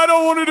Ray, I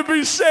don't want it to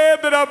be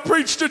said that I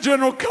preached a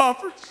general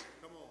conference.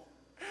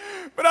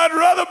 But I'd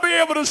rather be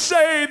able to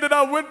say that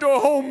I went to a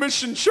home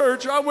mission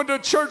church. I went to a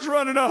church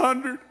running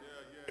 100.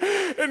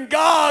 And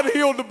God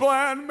healed the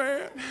blind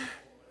man.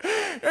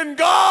 And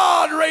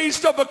God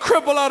raised up a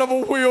cripple out of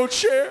a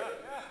wheelchair.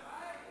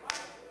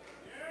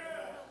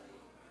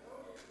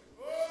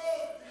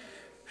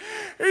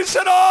 He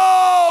said,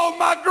 oh,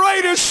 my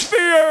greatest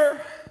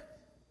fear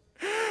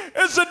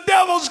is the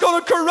devil's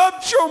going to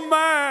corrupt your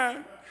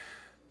mind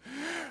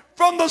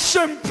from the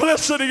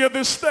simplicity of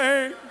this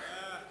thing.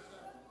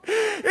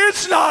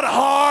 It's not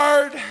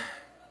hard.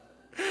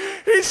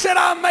 He said,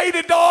 I made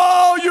it.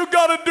 All you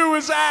got to do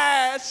is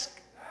ask,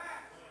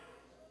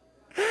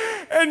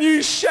 and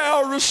ye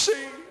shall receive.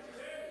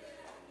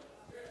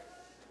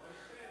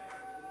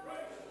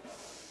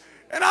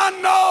 And I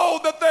know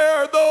that there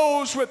are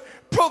those with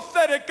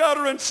prophetic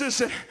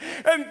utterances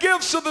and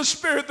gifts of the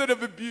Spirit that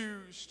have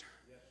abused.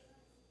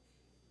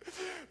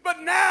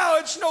 But now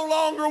it's no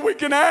longer we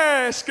can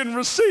ask and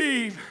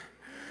receive.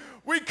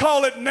 We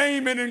call it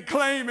name it and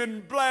claim it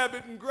and blab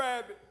it and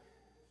grab it.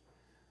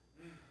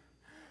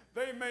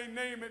 They may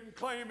name it and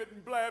claim it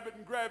and blab it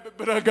and grab it,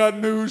 but I got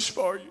news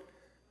for you.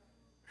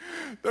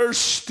 There's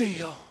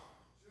still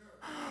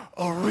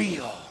a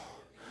real,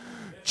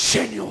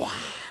 genuine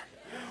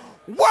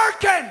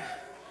working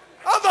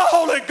of the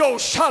Holy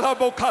Ghost.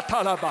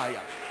 Shalabokatalabaya.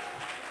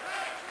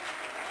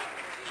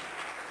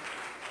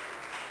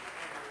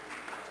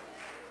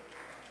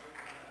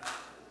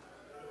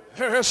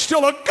 There is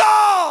still a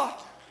God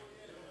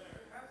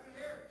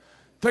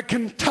that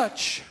can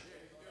touch,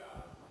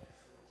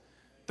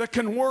 that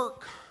can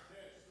work.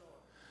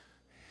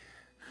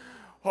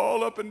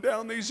 All up and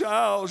down these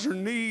aisles are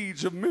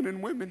needs of men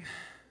and women.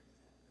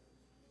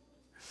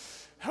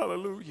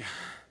 Hallelujah.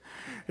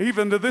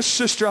 Even to this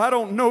sister, I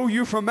don't know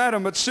you from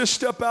Adam, but sis,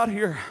 step out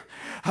here.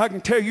 I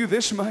can tell you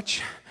this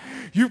much.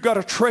 You've got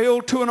a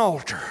trail to an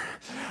altar.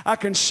 I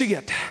can see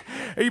it.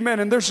 Amen.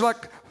 And there's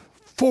like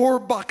 4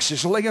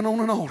 boxes laying on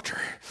an altar,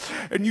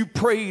 and you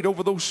prayed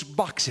over those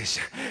boxes,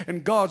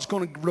 and God's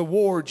going to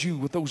reward you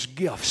with those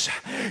gifts.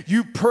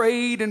 You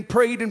prayed and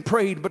prayed and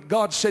prayed, but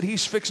God said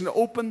he's fixing to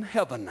open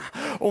heaven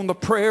on the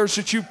prayers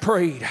that you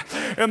prayed.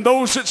 And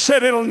those that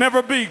said it'll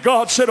never be,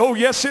 God said, oh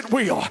yes it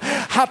will.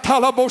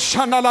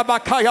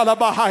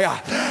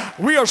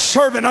 We are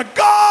serving a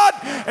God,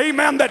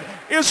 amen, that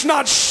is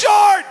not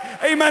short,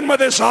 amen, with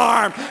his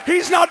arm.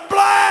 He's not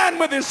blind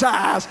with his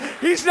eyes.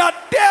 He's not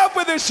deaf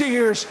with his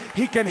ears.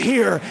 He can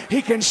hear,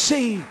 he can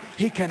see,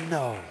 he can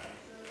know.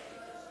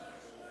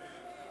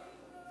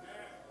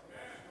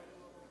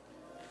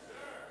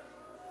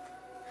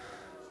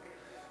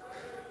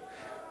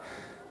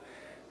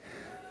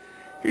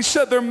 He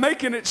said they're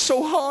making it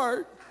so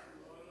hard.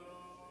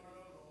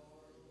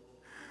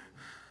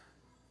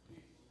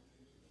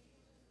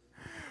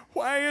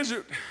 Why is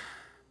it?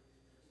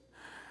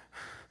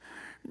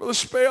 Brother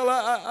Spale,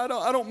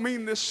 I don't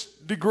mean this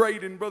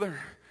degrading, Brother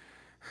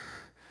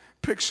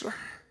Pixler.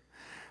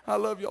 I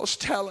love y'all's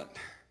talent.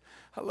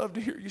 I love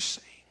to hear you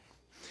sing.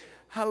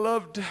 I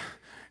love to,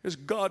 as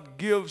God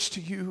gives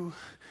to you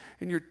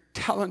and your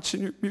talents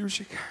and your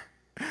music.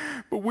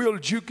 But we'll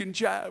juke and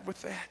jive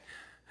with that.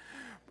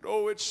 But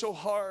oh, it's so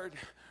hard,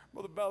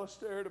 Brother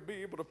Ballester, to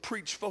be able to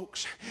preach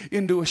folks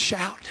into a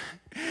shout.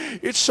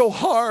 It's so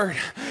hard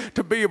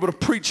to be able to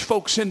preach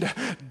folks into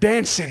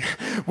dancing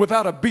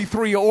without a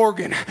B3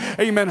 organ,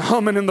 amen,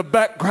 humming in the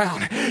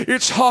background.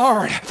 It's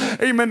hard,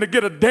 amen, to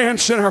get a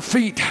dance in our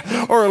feet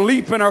or a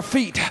leap in our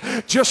feet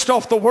just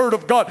off the word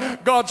of God.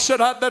 God said,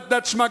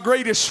 that's my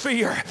greatest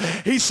fear.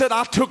 He said,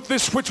 I took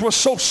this which was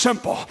so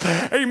simple.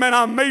 Amen.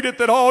 I made it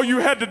that all you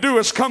had to do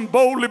is come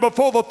boldly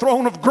before the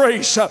throne of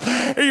grace.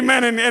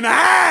 Amen. And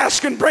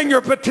ask and bring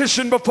your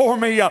petition before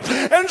me.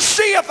 And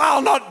see if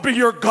I'll not be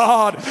your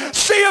God.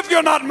 See if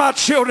you're not my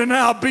children, and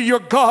I'll be your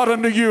God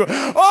unto you.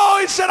 Oh,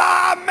 he said,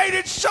 I made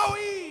it so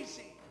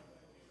easy.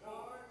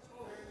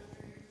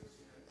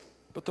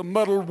 But the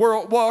muddled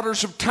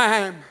waters of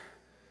time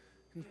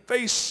and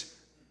face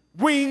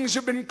wings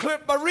have been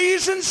clipped by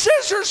reason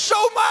scissors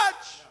so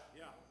much.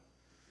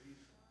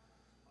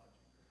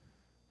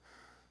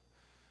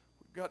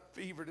 We've got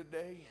fever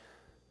today.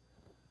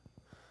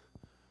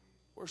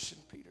 Worse than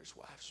Peter's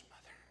wife's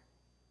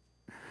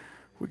mother.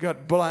 We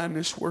got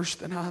blindness worse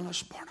than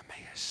eyeless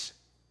Bartimaeus.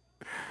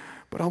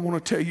 But I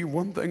want to tell you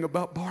one thing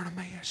about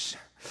Bartimaeus.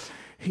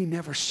 He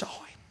never saw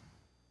him.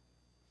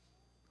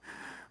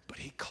 But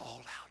he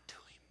called out to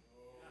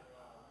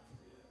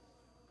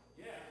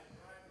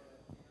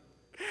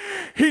him.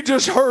 He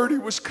just heard he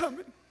was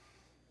coming.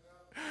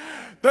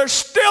 There's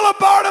still a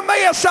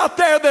Bartimaeus out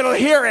there that'll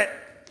hear it.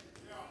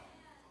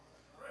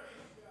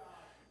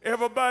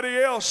 Everybody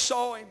else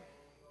saw him.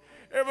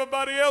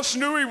 Everybody else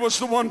knew he was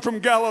the one from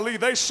Galilee.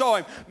 They saw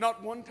him.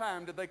 Not one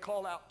time did they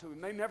call out to him.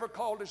 They never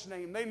called his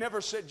name. They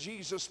never said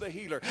Jesus the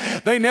healer.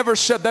 They never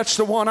said, that's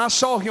the one. I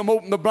saw him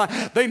open the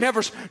blind. They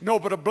never, no,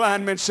 but a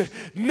blind man said,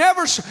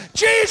 never,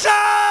 Jesus!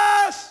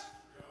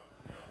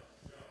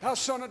 Thou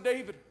son of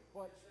David.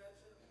 What?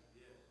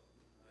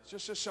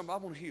 Just says something, I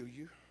want to heal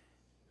you.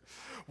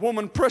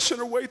 Woman pressing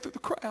her way through the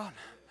crowd.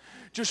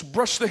 Just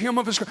brush the hem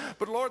of his garment.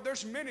 But Lord,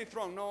 there's many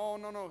thrown.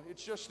 No.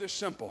 It's just this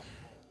simple.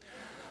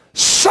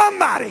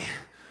 Somebody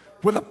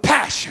with a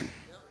passion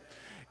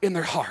in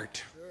their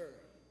heart.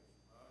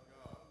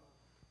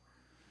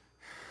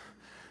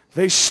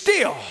 They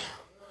still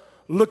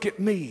look at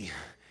me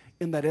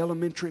in that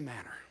elementary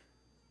manner.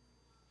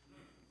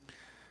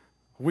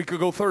 A week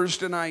ago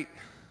Thursday night,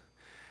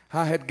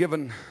 I had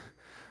given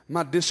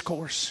my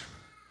discourse.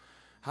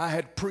 I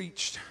had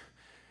preached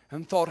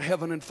and thought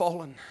heaven had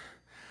fallen.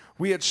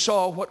 We had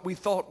saw what we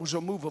thought was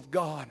a move of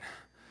God.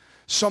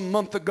 Some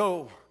month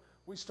ago,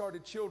 we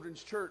started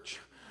children's church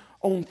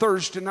on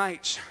Thursday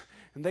nights,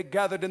 and they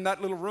gathered in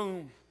that little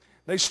room.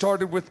 They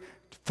started with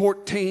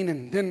 14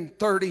 and then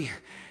 30,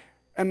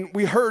 and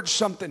we heard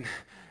something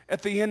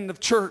at the end of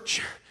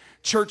church.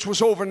 Church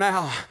was over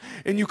now,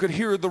 and you could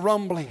hear the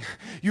rumbling.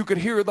 You could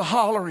hear the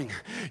hollering.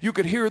 You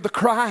could hear the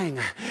crying.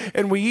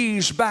 And we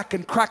eased back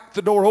and cracked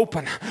the door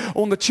open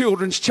on the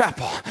children's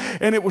chapel.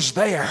 And it was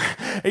there,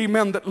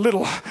 amen, that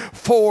little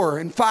 4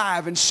 and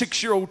 5 and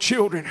 6-year-old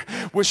children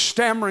with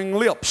stammering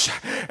lips.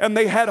 And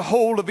they had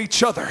hold of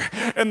each other.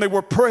 And they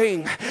were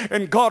praying.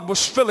 And God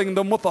was filling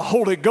them with the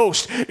Holy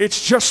Ghost.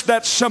 It's just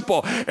that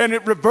simple. And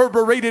it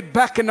reverberated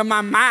back into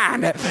my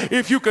mind.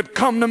 If you could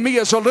come to me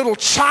as a little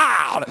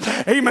child,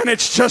 amen.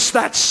 It's just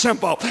that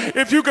simple.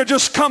 If you could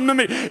just come to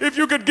me, if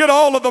you could get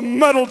all of the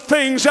muddled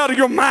things out of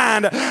your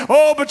mind.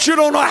 Oh, but you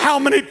don't know how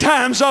many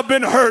times I've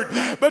been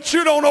hurt. But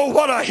you don't know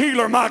what a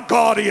healer my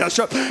God is.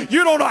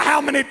 You don't know how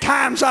many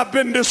times I've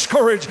been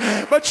discouraged.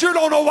 But you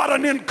don't know what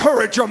an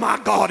encourager my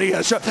God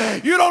is.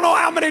 You don't know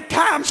how many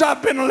times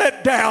I've been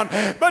let down.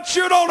 But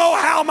you don't know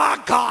how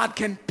my God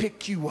can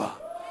pick you up.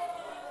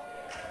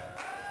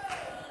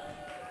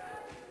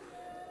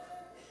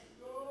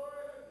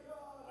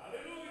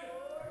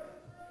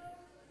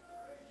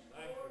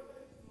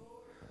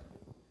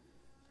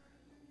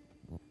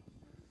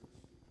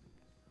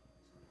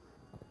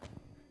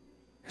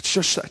 It's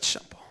just that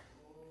simple.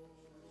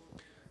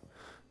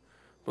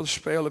 Brother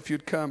Spale, if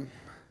you'd come.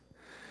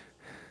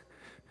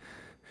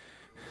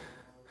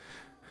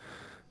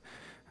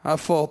 I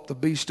fought the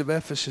beast of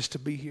Ephesus to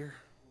be here.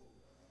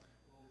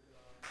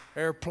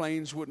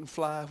 Airplanes wouldn't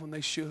fly when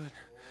they should.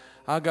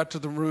 I got to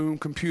the room,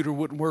 computer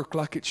wouldn't work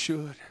like it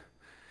should.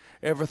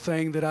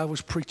 Everything that I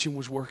was preaching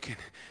was working.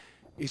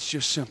 It's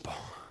just simple.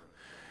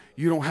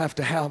 You don't have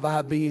to have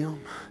IBM.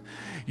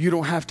 You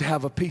don't have to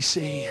have a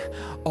PC.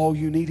 All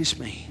you need is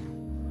me.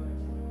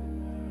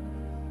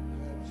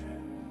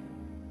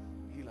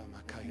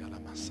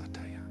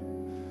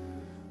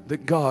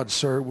 That God,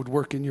 sir, would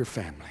work in your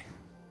family.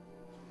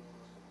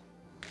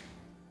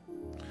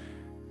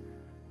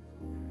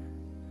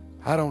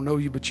 I don't know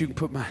you, but you can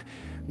put my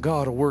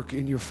God to work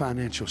in your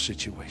financial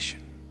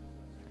situation.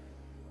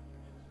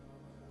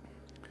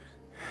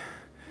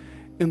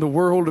 In the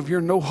world of your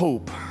no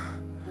hope,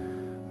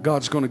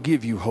 God's going to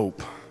give you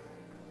hope.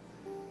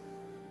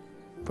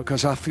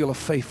 Because I feel a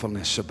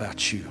faithfulness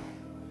about you.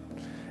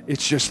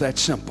 It's just that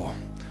simple.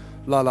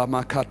 La la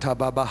makata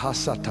baba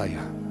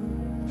hasataya.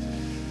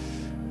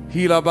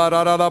 Hila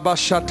barara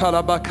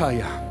bashatala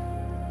bakaya.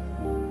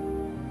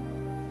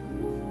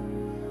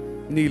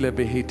 Nile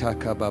behita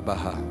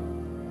kababaha.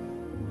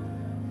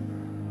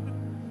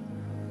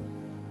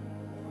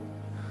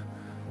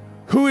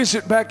 Who is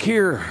it back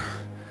here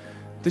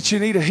that you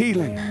need a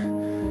healing?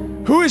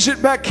 Who is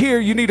it back here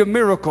you need a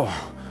miracle?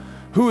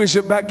 Who is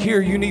it back here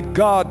you need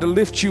God to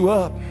lift you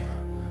up?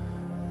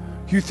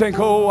 You think,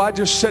 oh, I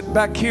just sit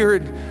back here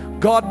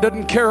and God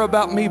doesn't care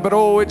about me, but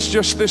oh, it's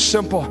just this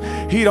simple.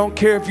 He don't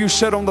care if you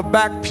sit on the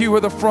back pew or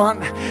the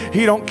front.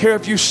 He don't care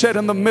if you sit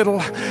in the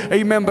middle.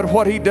 Amen. But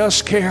what He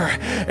does care,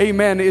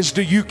 amen, is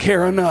do you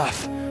care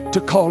enough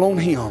to call on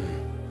Him?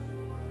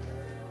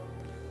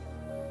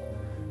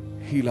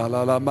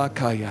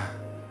 Hilalalamakaya.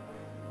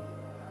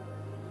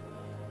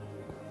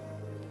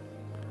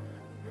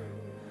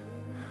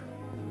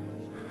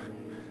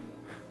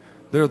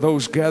 There are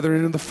those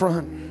gathering in the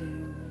front.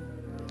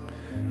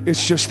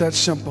 It's just that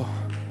simple.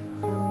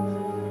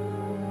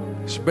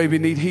 This baby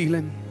need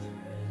healing.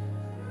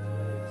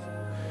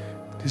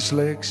 His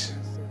legs.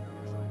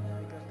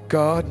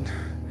 God,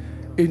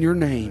 in your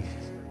name,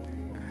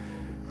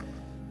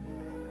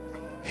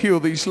 heal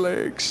these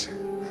legs.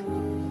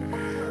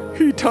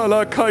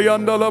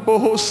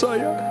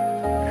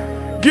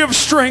 Give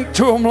strength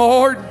to him,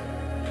 Lord.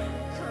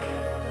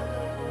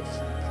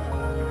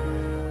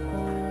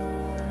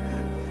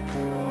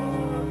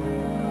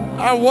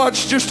 I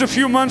watched just a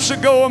few months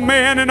ago a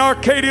man in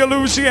Arcadia,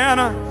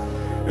 Louisiana,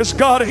 as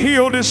God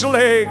healed his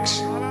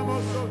legs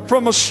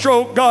from a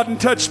stroke. God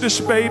touched this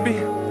baby.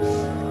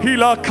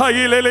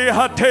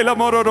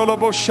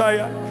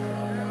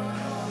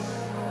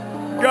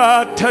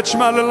 God, touch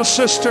my little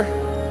sister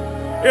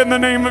in the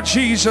name of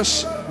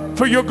Jesus.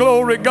 For your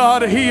glory,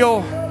 God,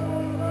 heal.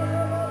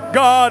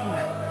 God,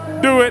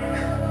 do it.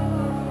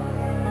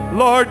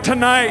 Lord,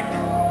 tonight,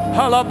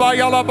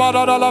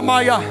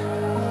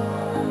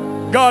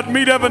 God,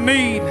 meet every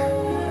need.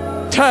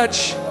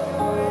 Touch.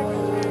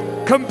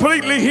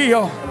 Completely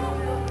heal.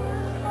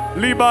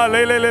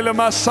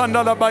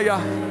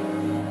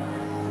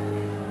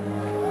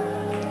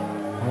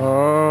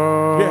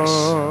 Yes.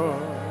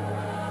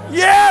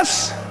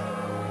 Yes.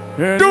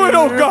 Do it,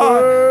 oh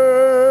God.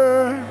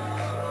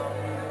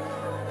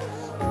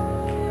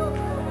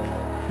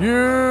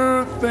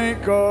 You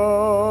think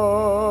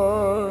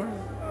are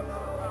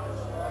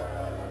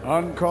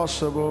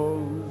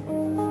uncrossable.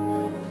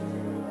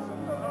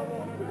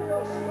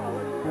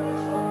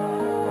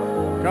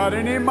 Got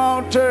any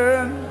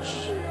mountains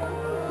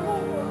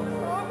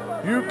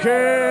you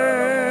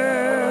can't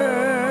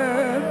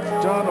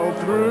tunnel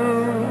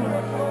through?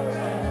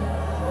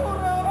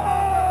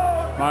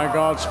 My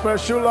God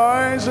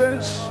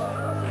specializes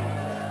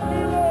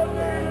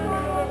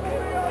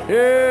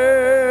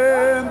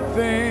in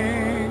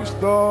things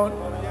thought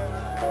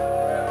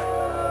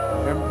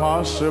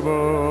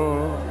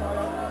impossible,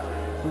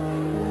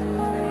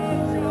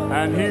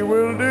 and He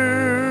will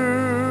do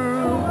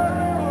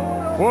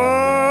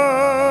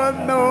what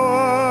no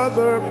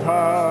other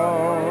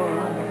power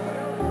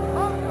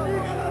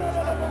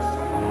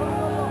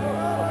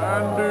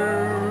can do.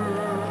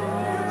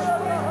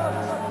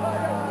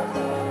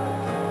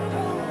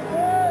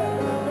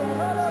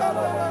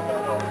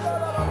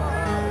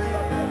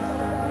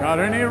 Got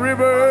any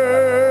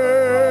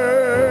rivers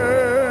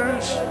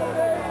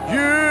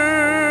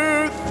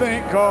you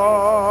think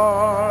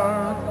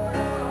are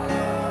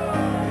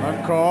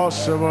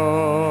uncrossable?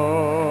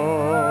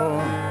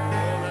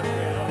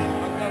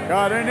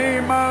 Got any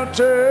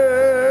mountains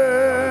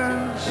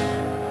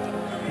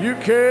you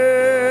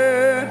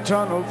can't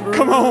tunnel through?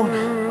 Come on.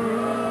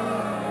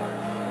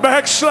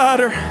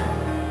 Backslider.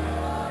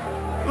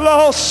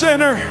 Lost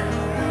sinner.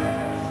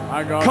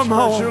 My God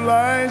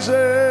specializes.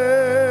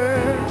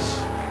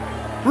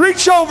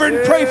 Reach over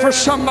and pray for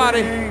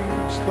somebody.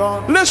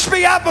 Let's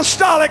be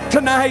apostolic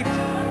tonight.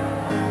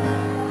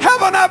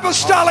 Have an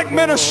apostolic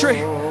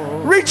ministry.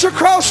 Reach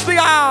across the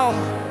aisle.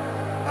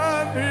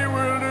 And He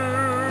will do.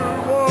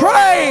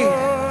 Pray.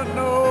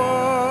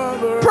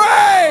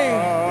 Pray.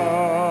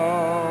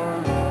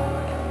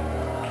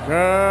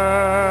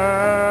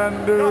 Can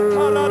do.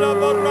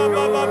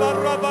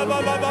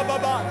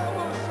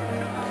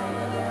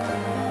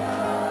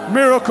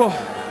 Miracle.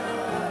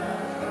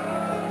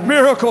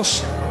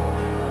 Miracles.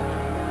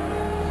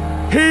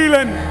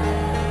 Healing.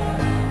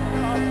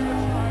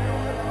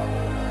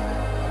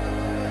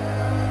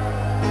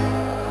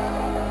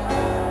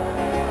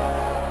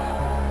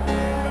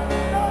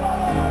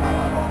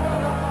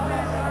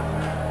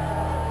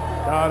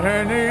 Got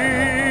any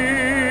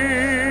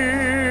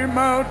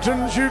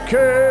mountains you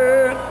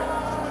can't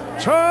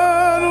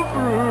tunnel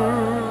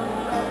through?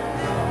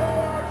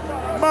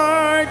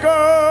 My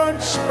God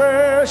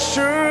specializes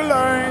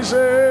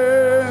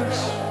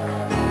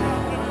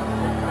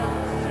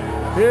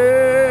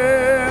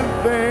in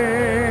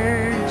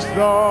things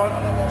thought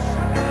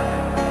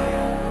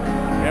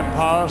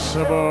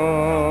impossible.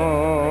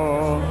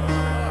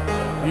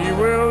 He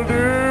will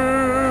do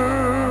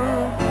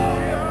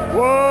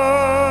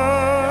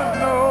what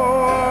no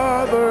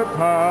other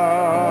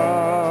power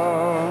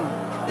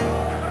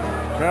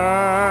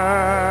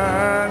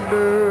can do.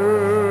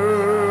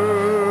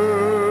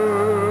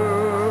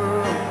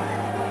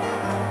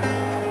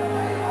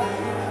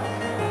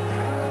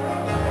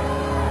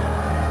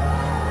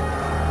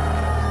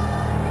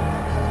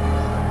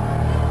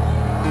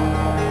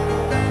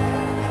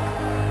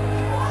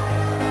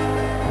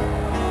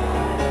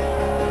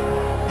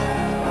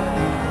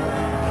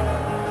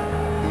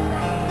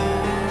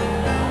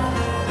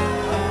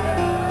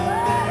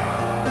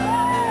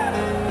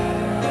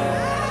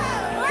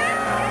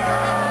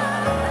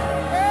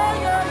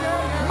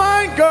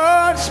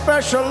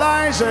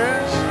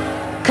 specializes,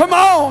 come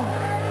on,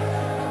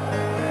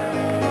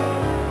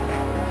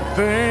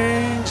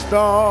 things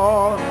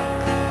thought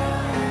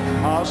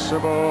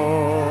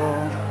possible.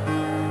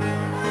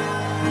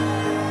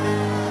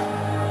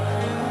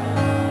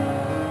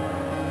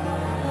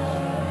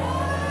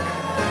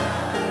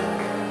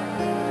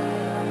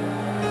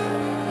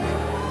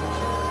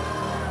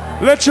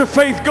 Let your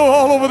faith go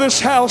all over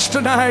this house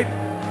tonight.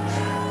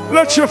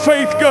 Let your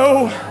faith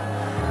go.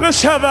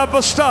 Let's have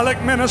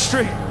apostolic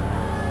ministry.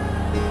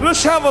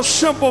 Let's have a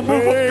simple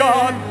move of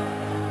God.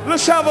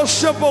 Let's have a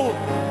simple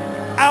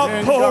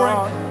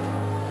outpouring.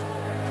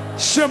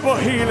 Simple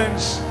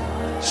healings.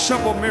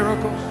 Simple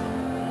miracles.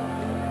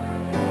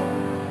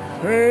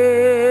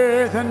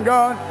 Faith in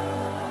God.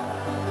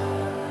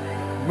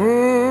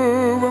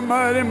 Move a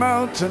mighty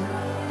mountain.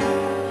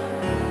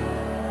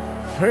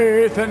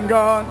 Faith in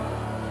God.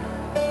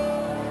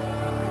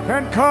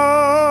 And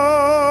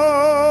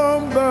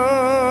calm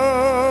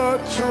the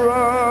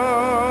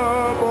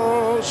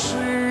troubled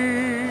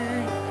sea.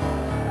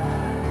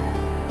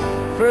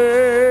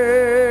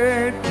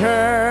 Faith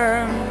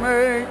can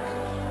make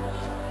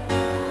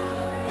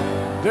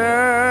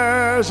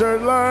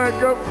desert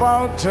like a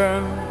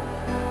fountain.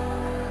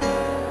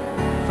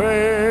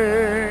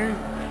 Faith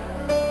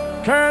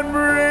can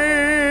bring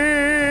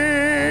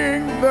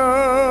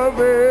the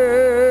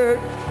victory.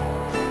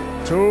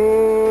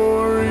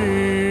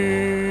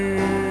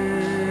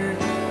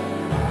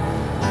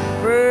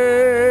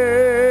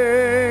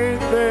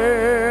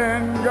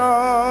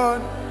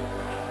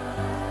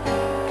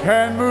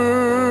 Can move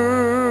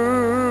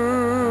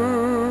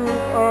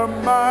a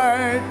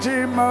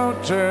mighty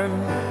mountain.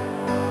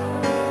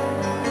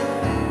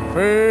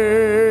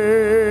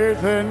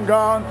 Faith in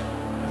God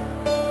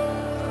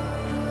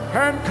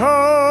can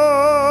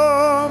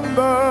calm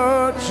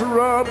the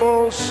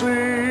troubled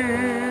sea.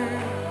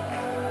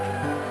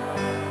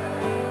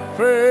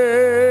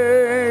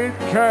 Faith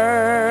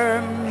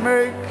can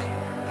make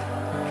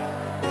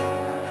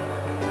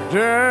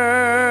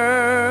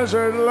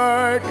desert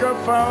like a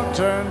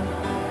fountain.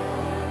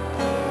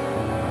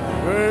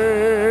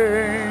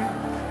 Faith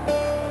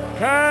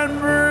can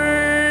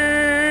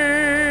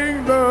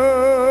bring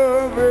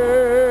the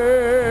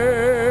victory.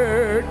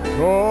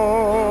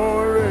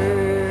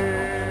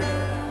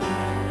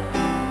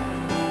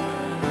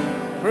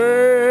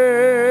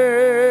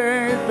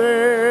 Faith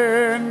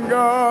in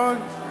God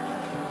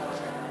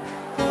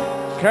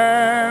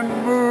can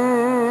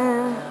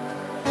move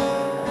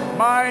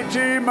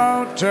mighty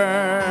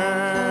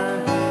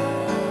mountain.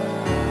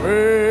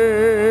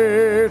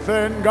 Faith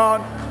in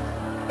God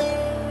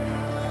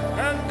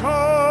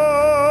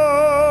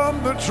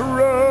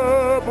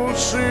troubled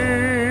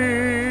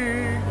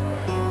sea.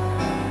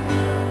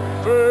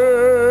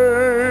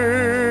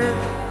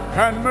 Faith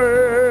can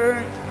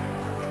make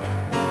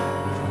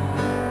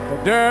the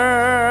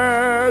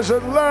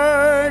desert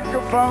like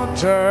a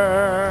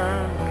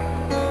fountain.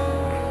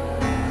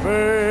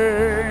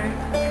 Faith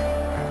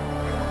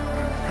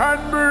can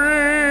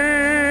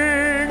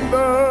bring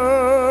the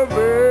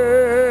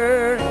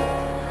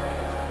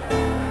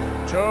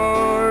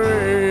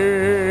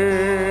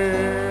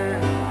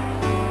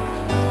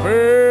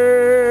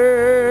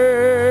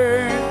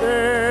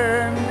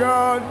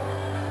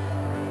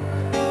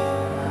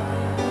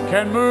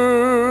can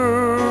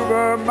move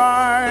a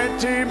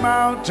mighty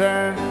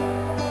mountain.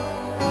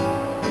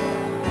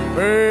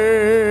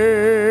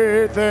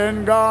 Faith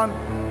in God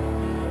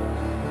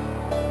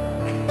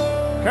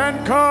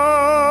can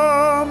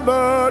calm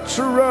the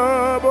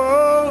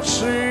troubled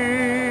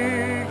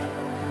sea.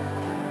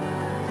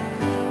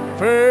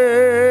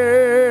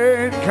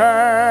 Faith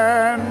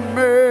can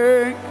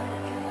make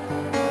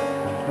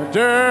the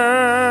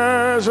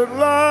desert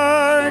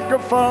like a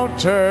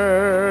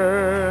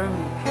fountain.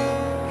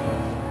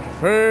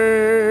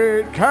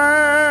 Faith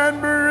can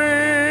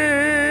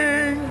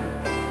bring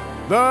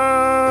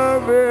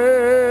the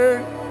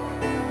victory.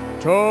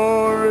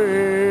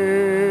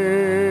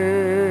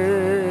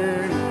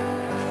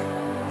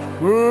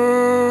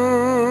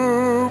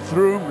 Move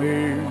through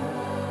me,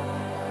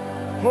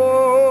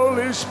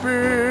 Holy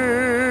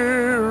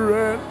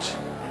Spirit.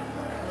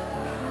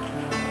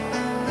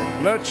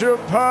 Let your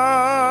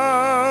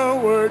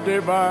power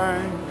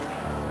divine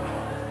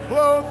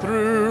flow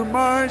through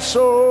my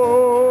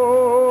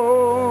soul.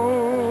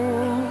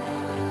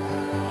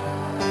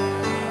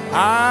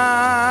 And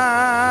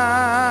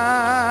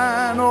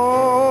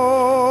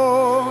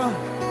all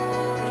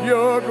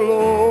your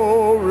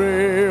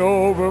glory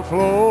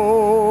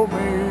overflow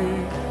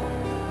me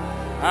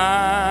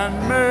and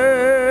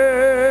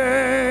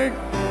make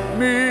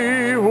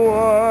me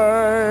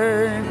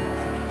white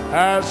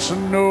as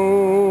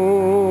snow.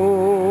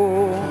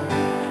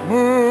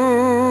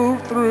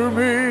 Move through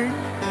me,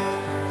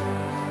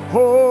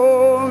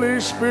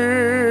 Holy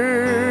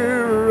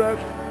Spirit.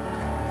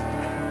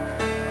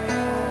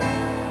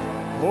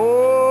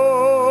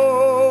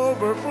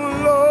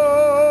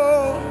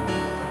 Overflow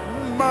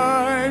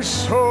my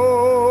soul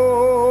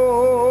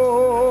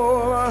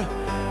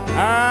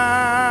and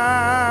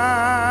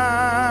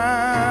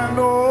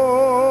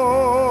all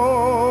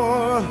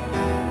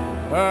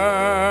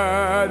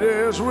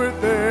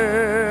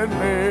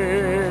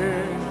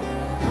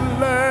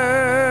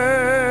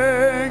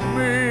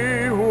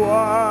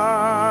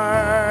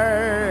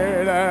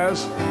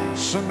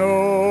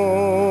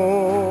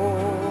snow.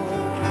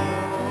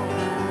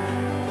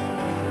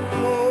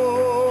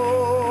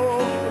 Flow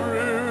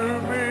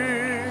through me,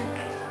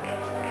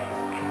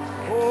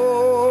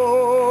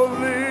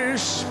 Holy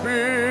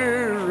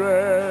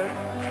Spirit,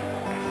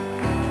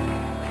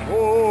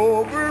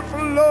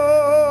 overflow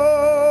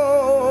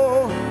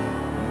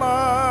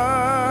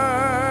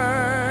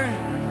my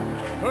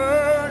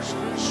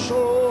thirsty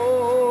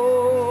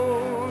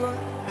soul.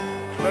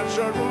 Let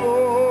your glory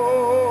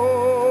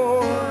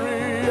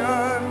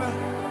and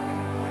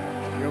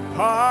your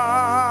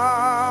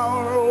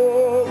power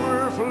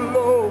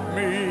overflow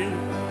me.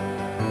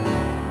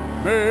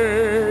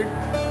 Make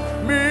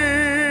me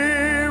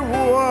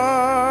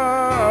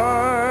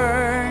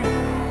white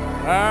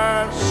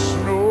as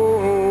snow.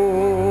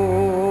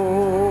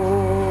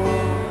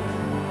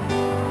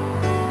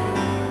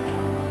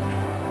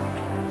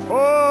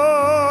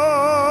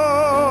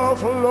 Oh,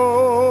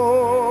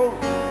 flow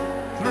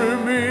through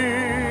me,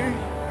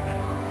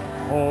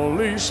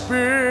 Holy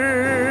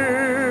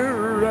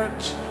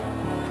Spirit,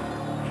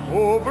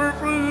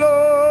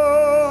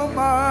 overflow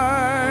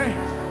my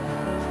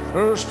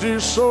thirsty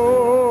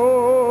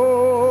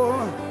soul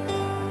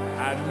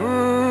and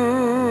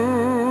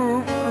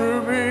move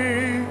through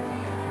me.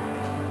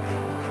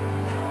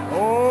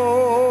 Oh,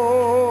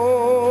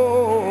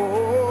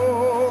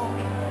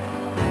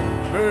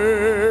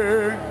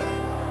 make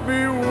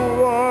me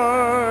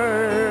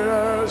white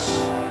as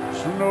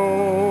snow.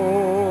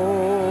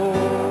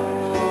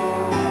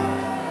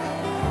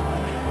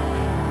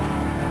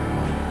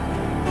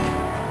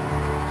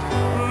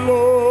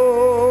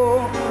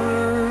 Flow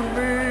through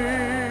me,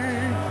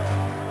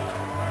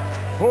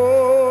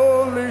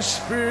 Holy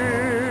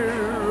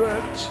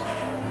Spirit,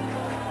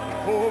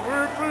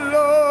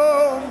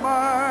 overflow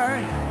my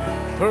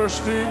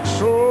thirsting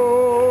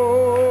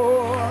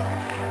soul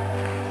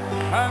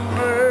and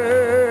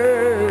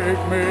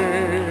make me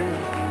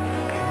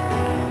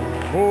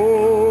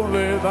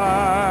wholly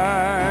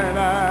thine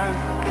and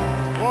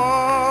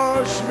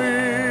wash me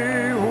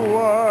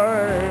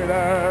white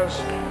as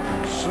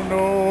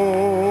snow.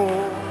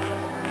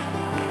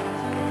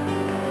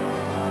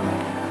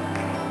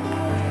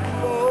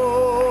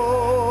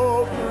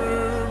 Flow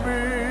through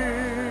me,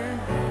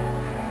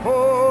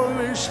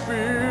 Holy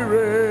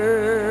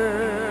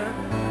Spirit,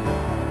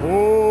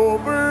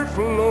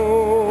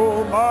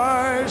 overflow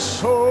my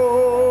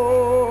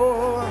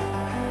soul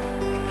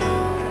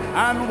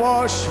and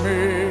wash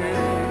me.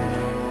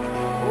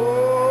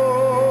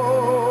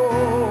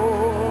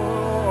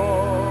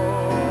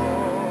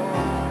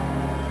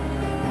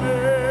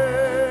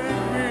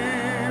 Make me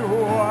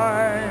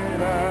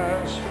white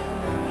as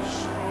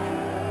snow.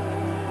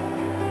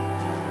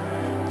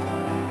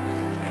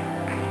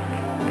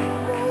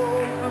 Flow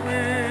through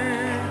me,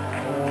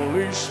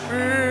 Holy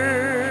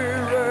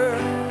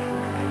Spirit,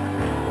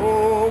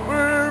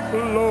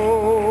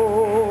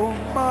 overflow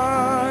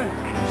my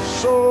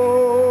soul.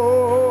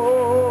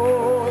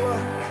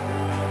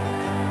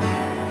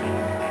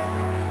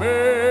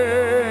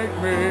 Make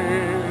me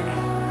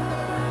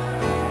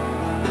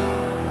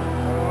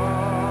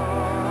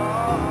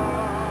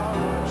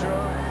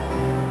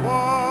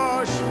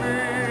wash me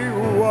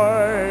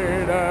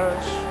white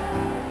as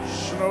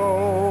snow.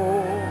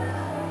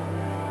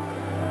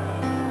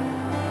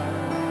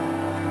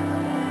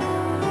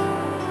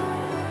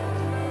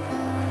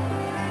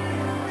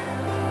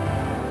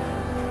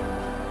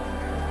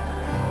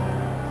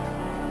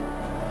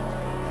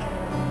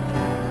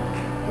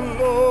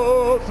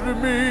 Flow through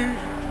me,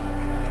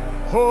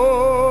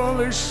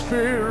 Holy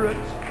Spirit,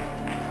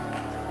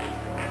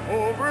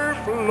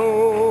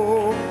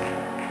 overflow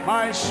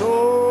my soul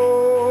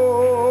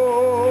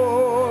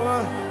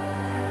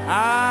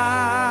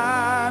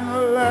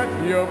and let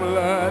your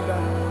blood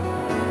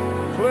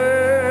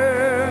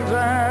cleanse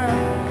and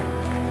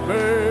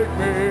make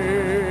me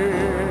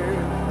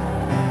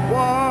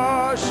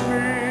wash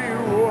me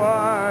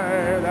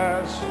white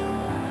as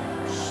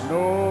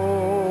snow.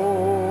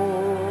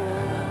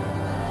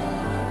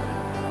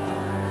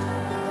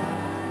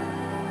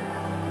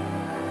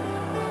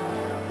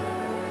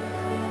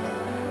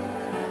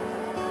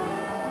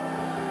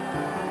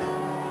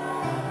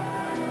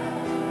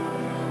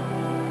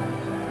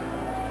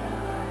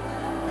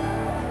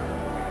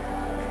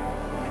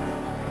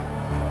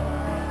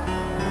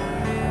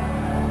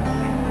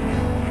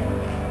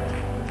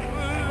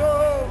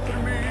 Flow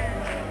through me,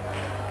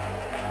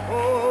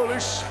 Holy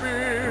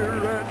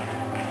Spirit,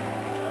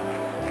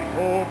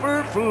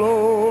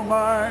 overflow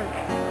my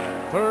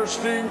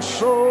thirsting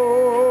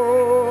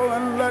soul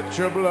and let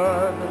your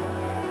blood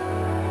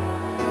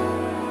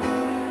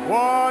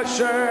wash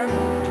and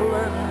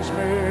cleanse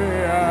me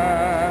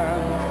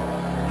and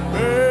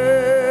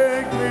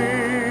make me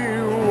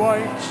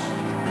white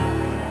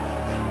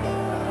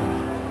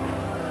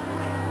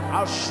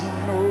as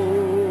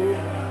snow.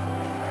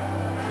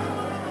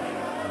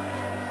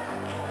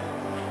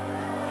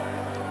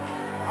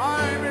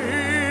 I'm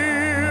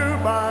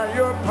healed by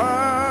your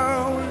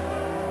power.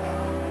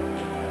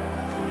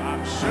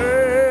 I'm saved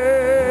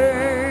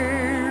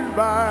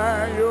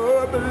by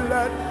your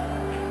blood.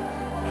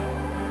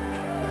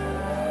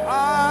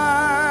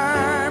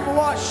 I'm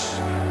washed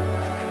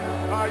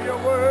by your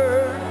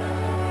word.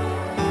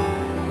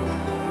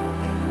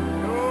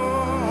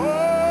 Your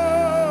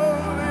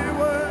holy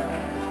word.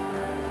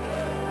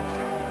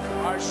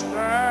 I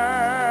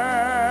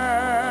stand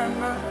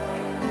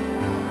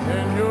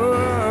in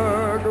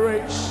your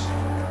grace.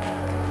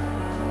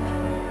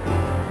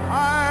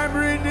 I'm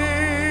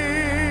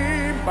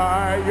redeemed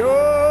by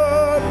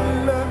your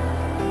blood.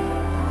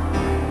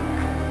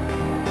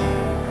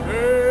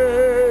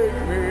 Make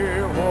me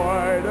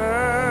white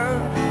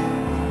as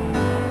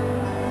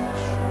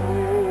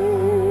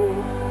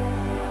snow.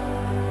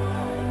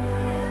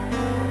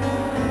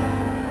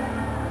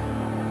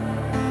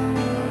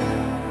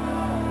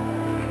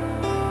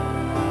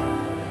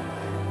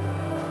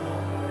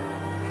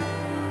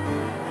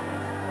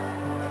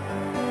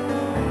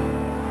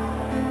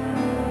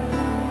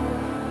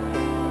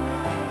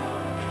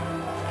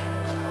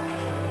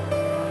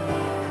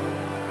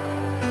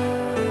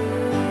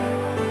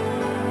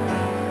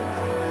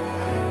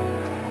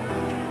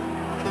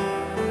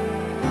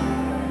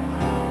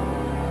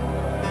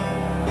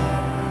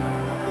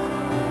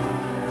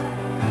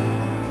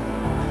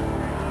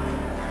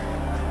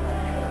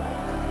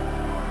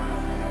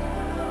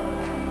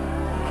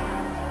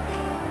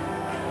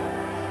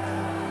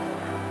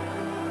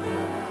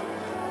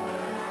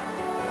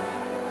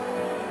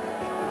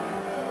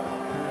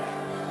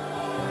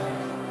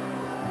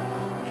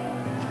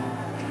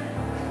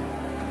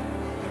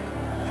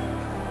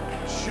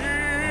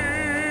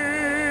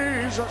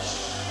 Jesus,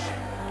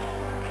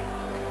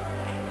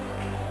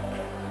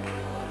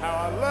 how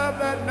I love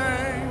that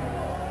name.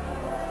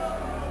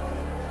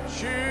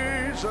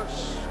 Jesus,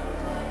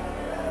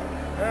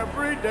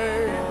 every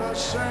day the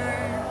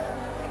same.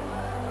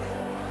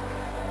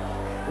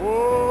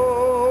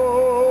 Oh,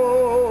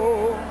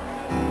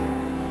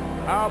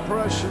 how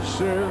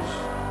precious is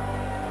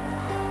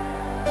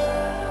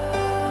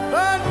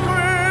that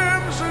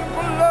crimson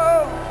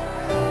flow.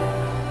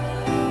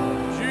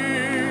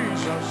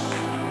 Jesus,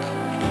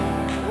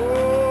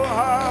 oh,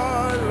 how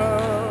I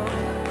love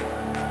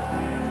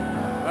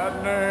that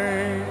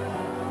name.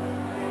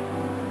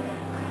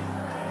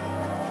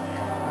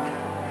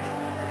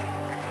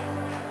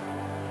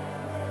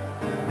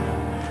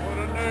 What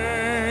a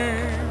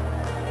name.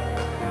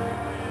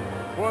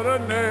 What a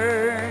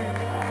name.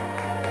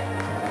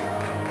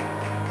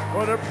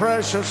 What a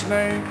precious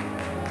name.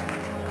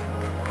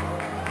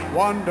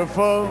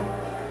 Wonderful,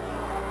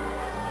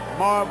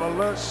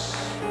 marvelous,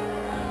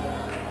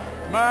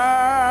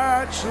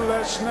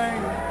 matchless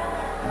name.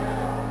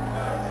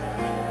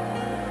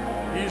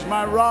 He's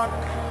my rock,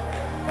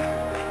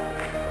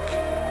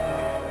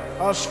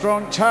 a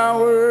strong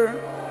tower,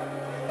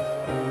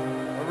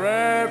 a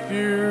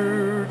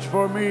refuge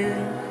for me.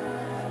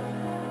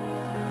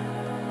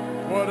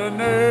 What a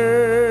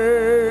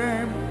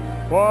name,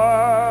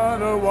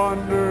 what a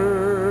wonderful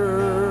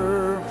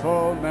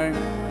name.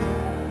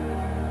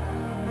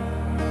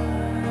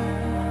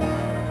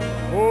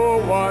 Oh,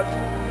 what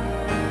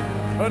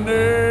a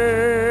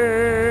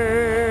name,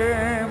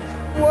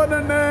 what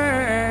a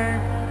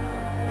name,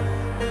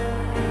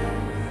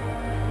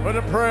 what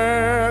a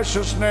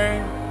precious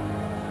name.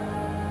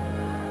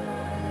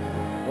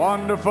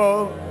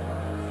 Wonderful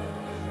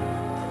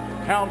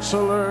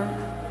Counselor,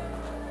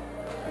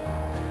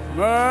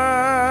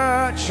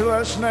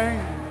 matchless name.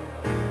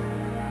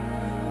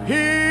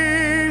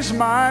 He's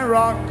my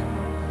rock,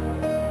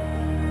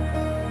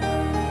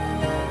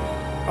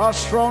 a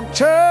strong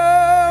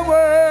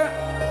tower,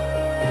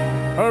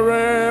 a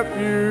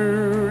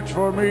refuge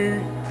for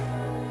me.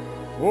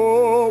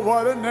 Oh,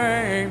 what a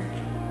name,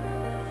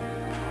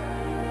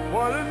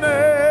 what a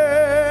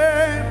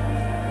name,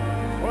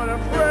 what a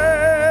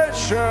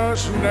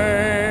precious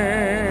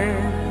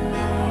name.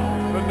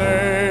 The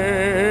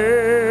name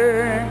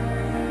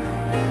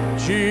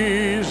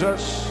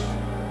Jesus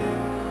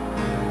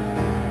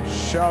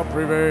shall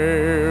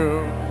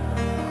prevail.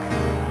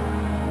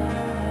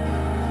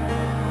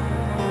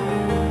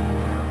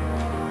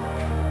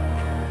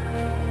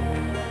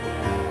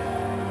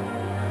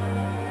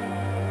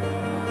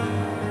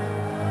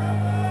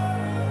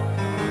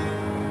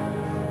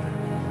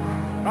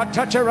 I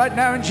touch her right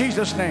now in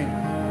Jesus' name.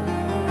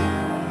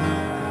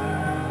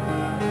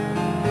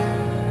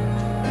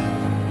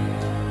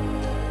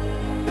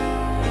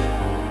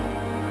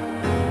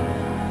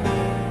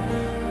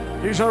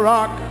 He's a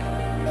rock,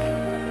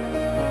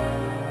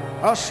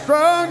 a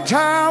strong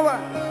tower,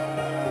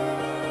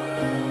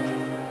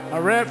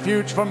 a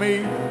refuge for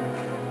me.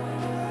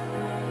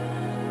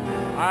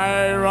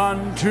 I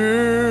run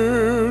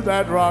to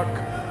that rock.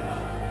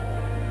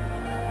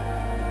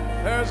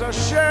 There's a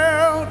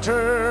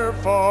shelter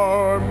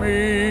for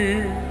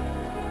me.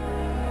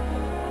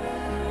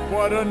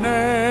 What a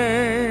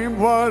name,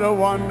 what a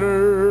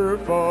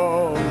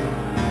wonderful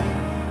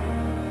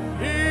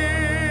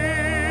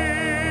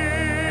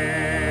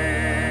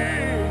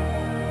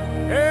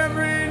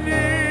every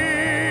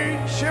knee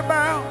shall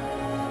bow,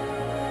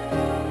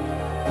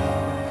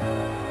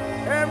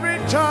 every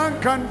tongue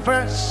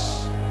confess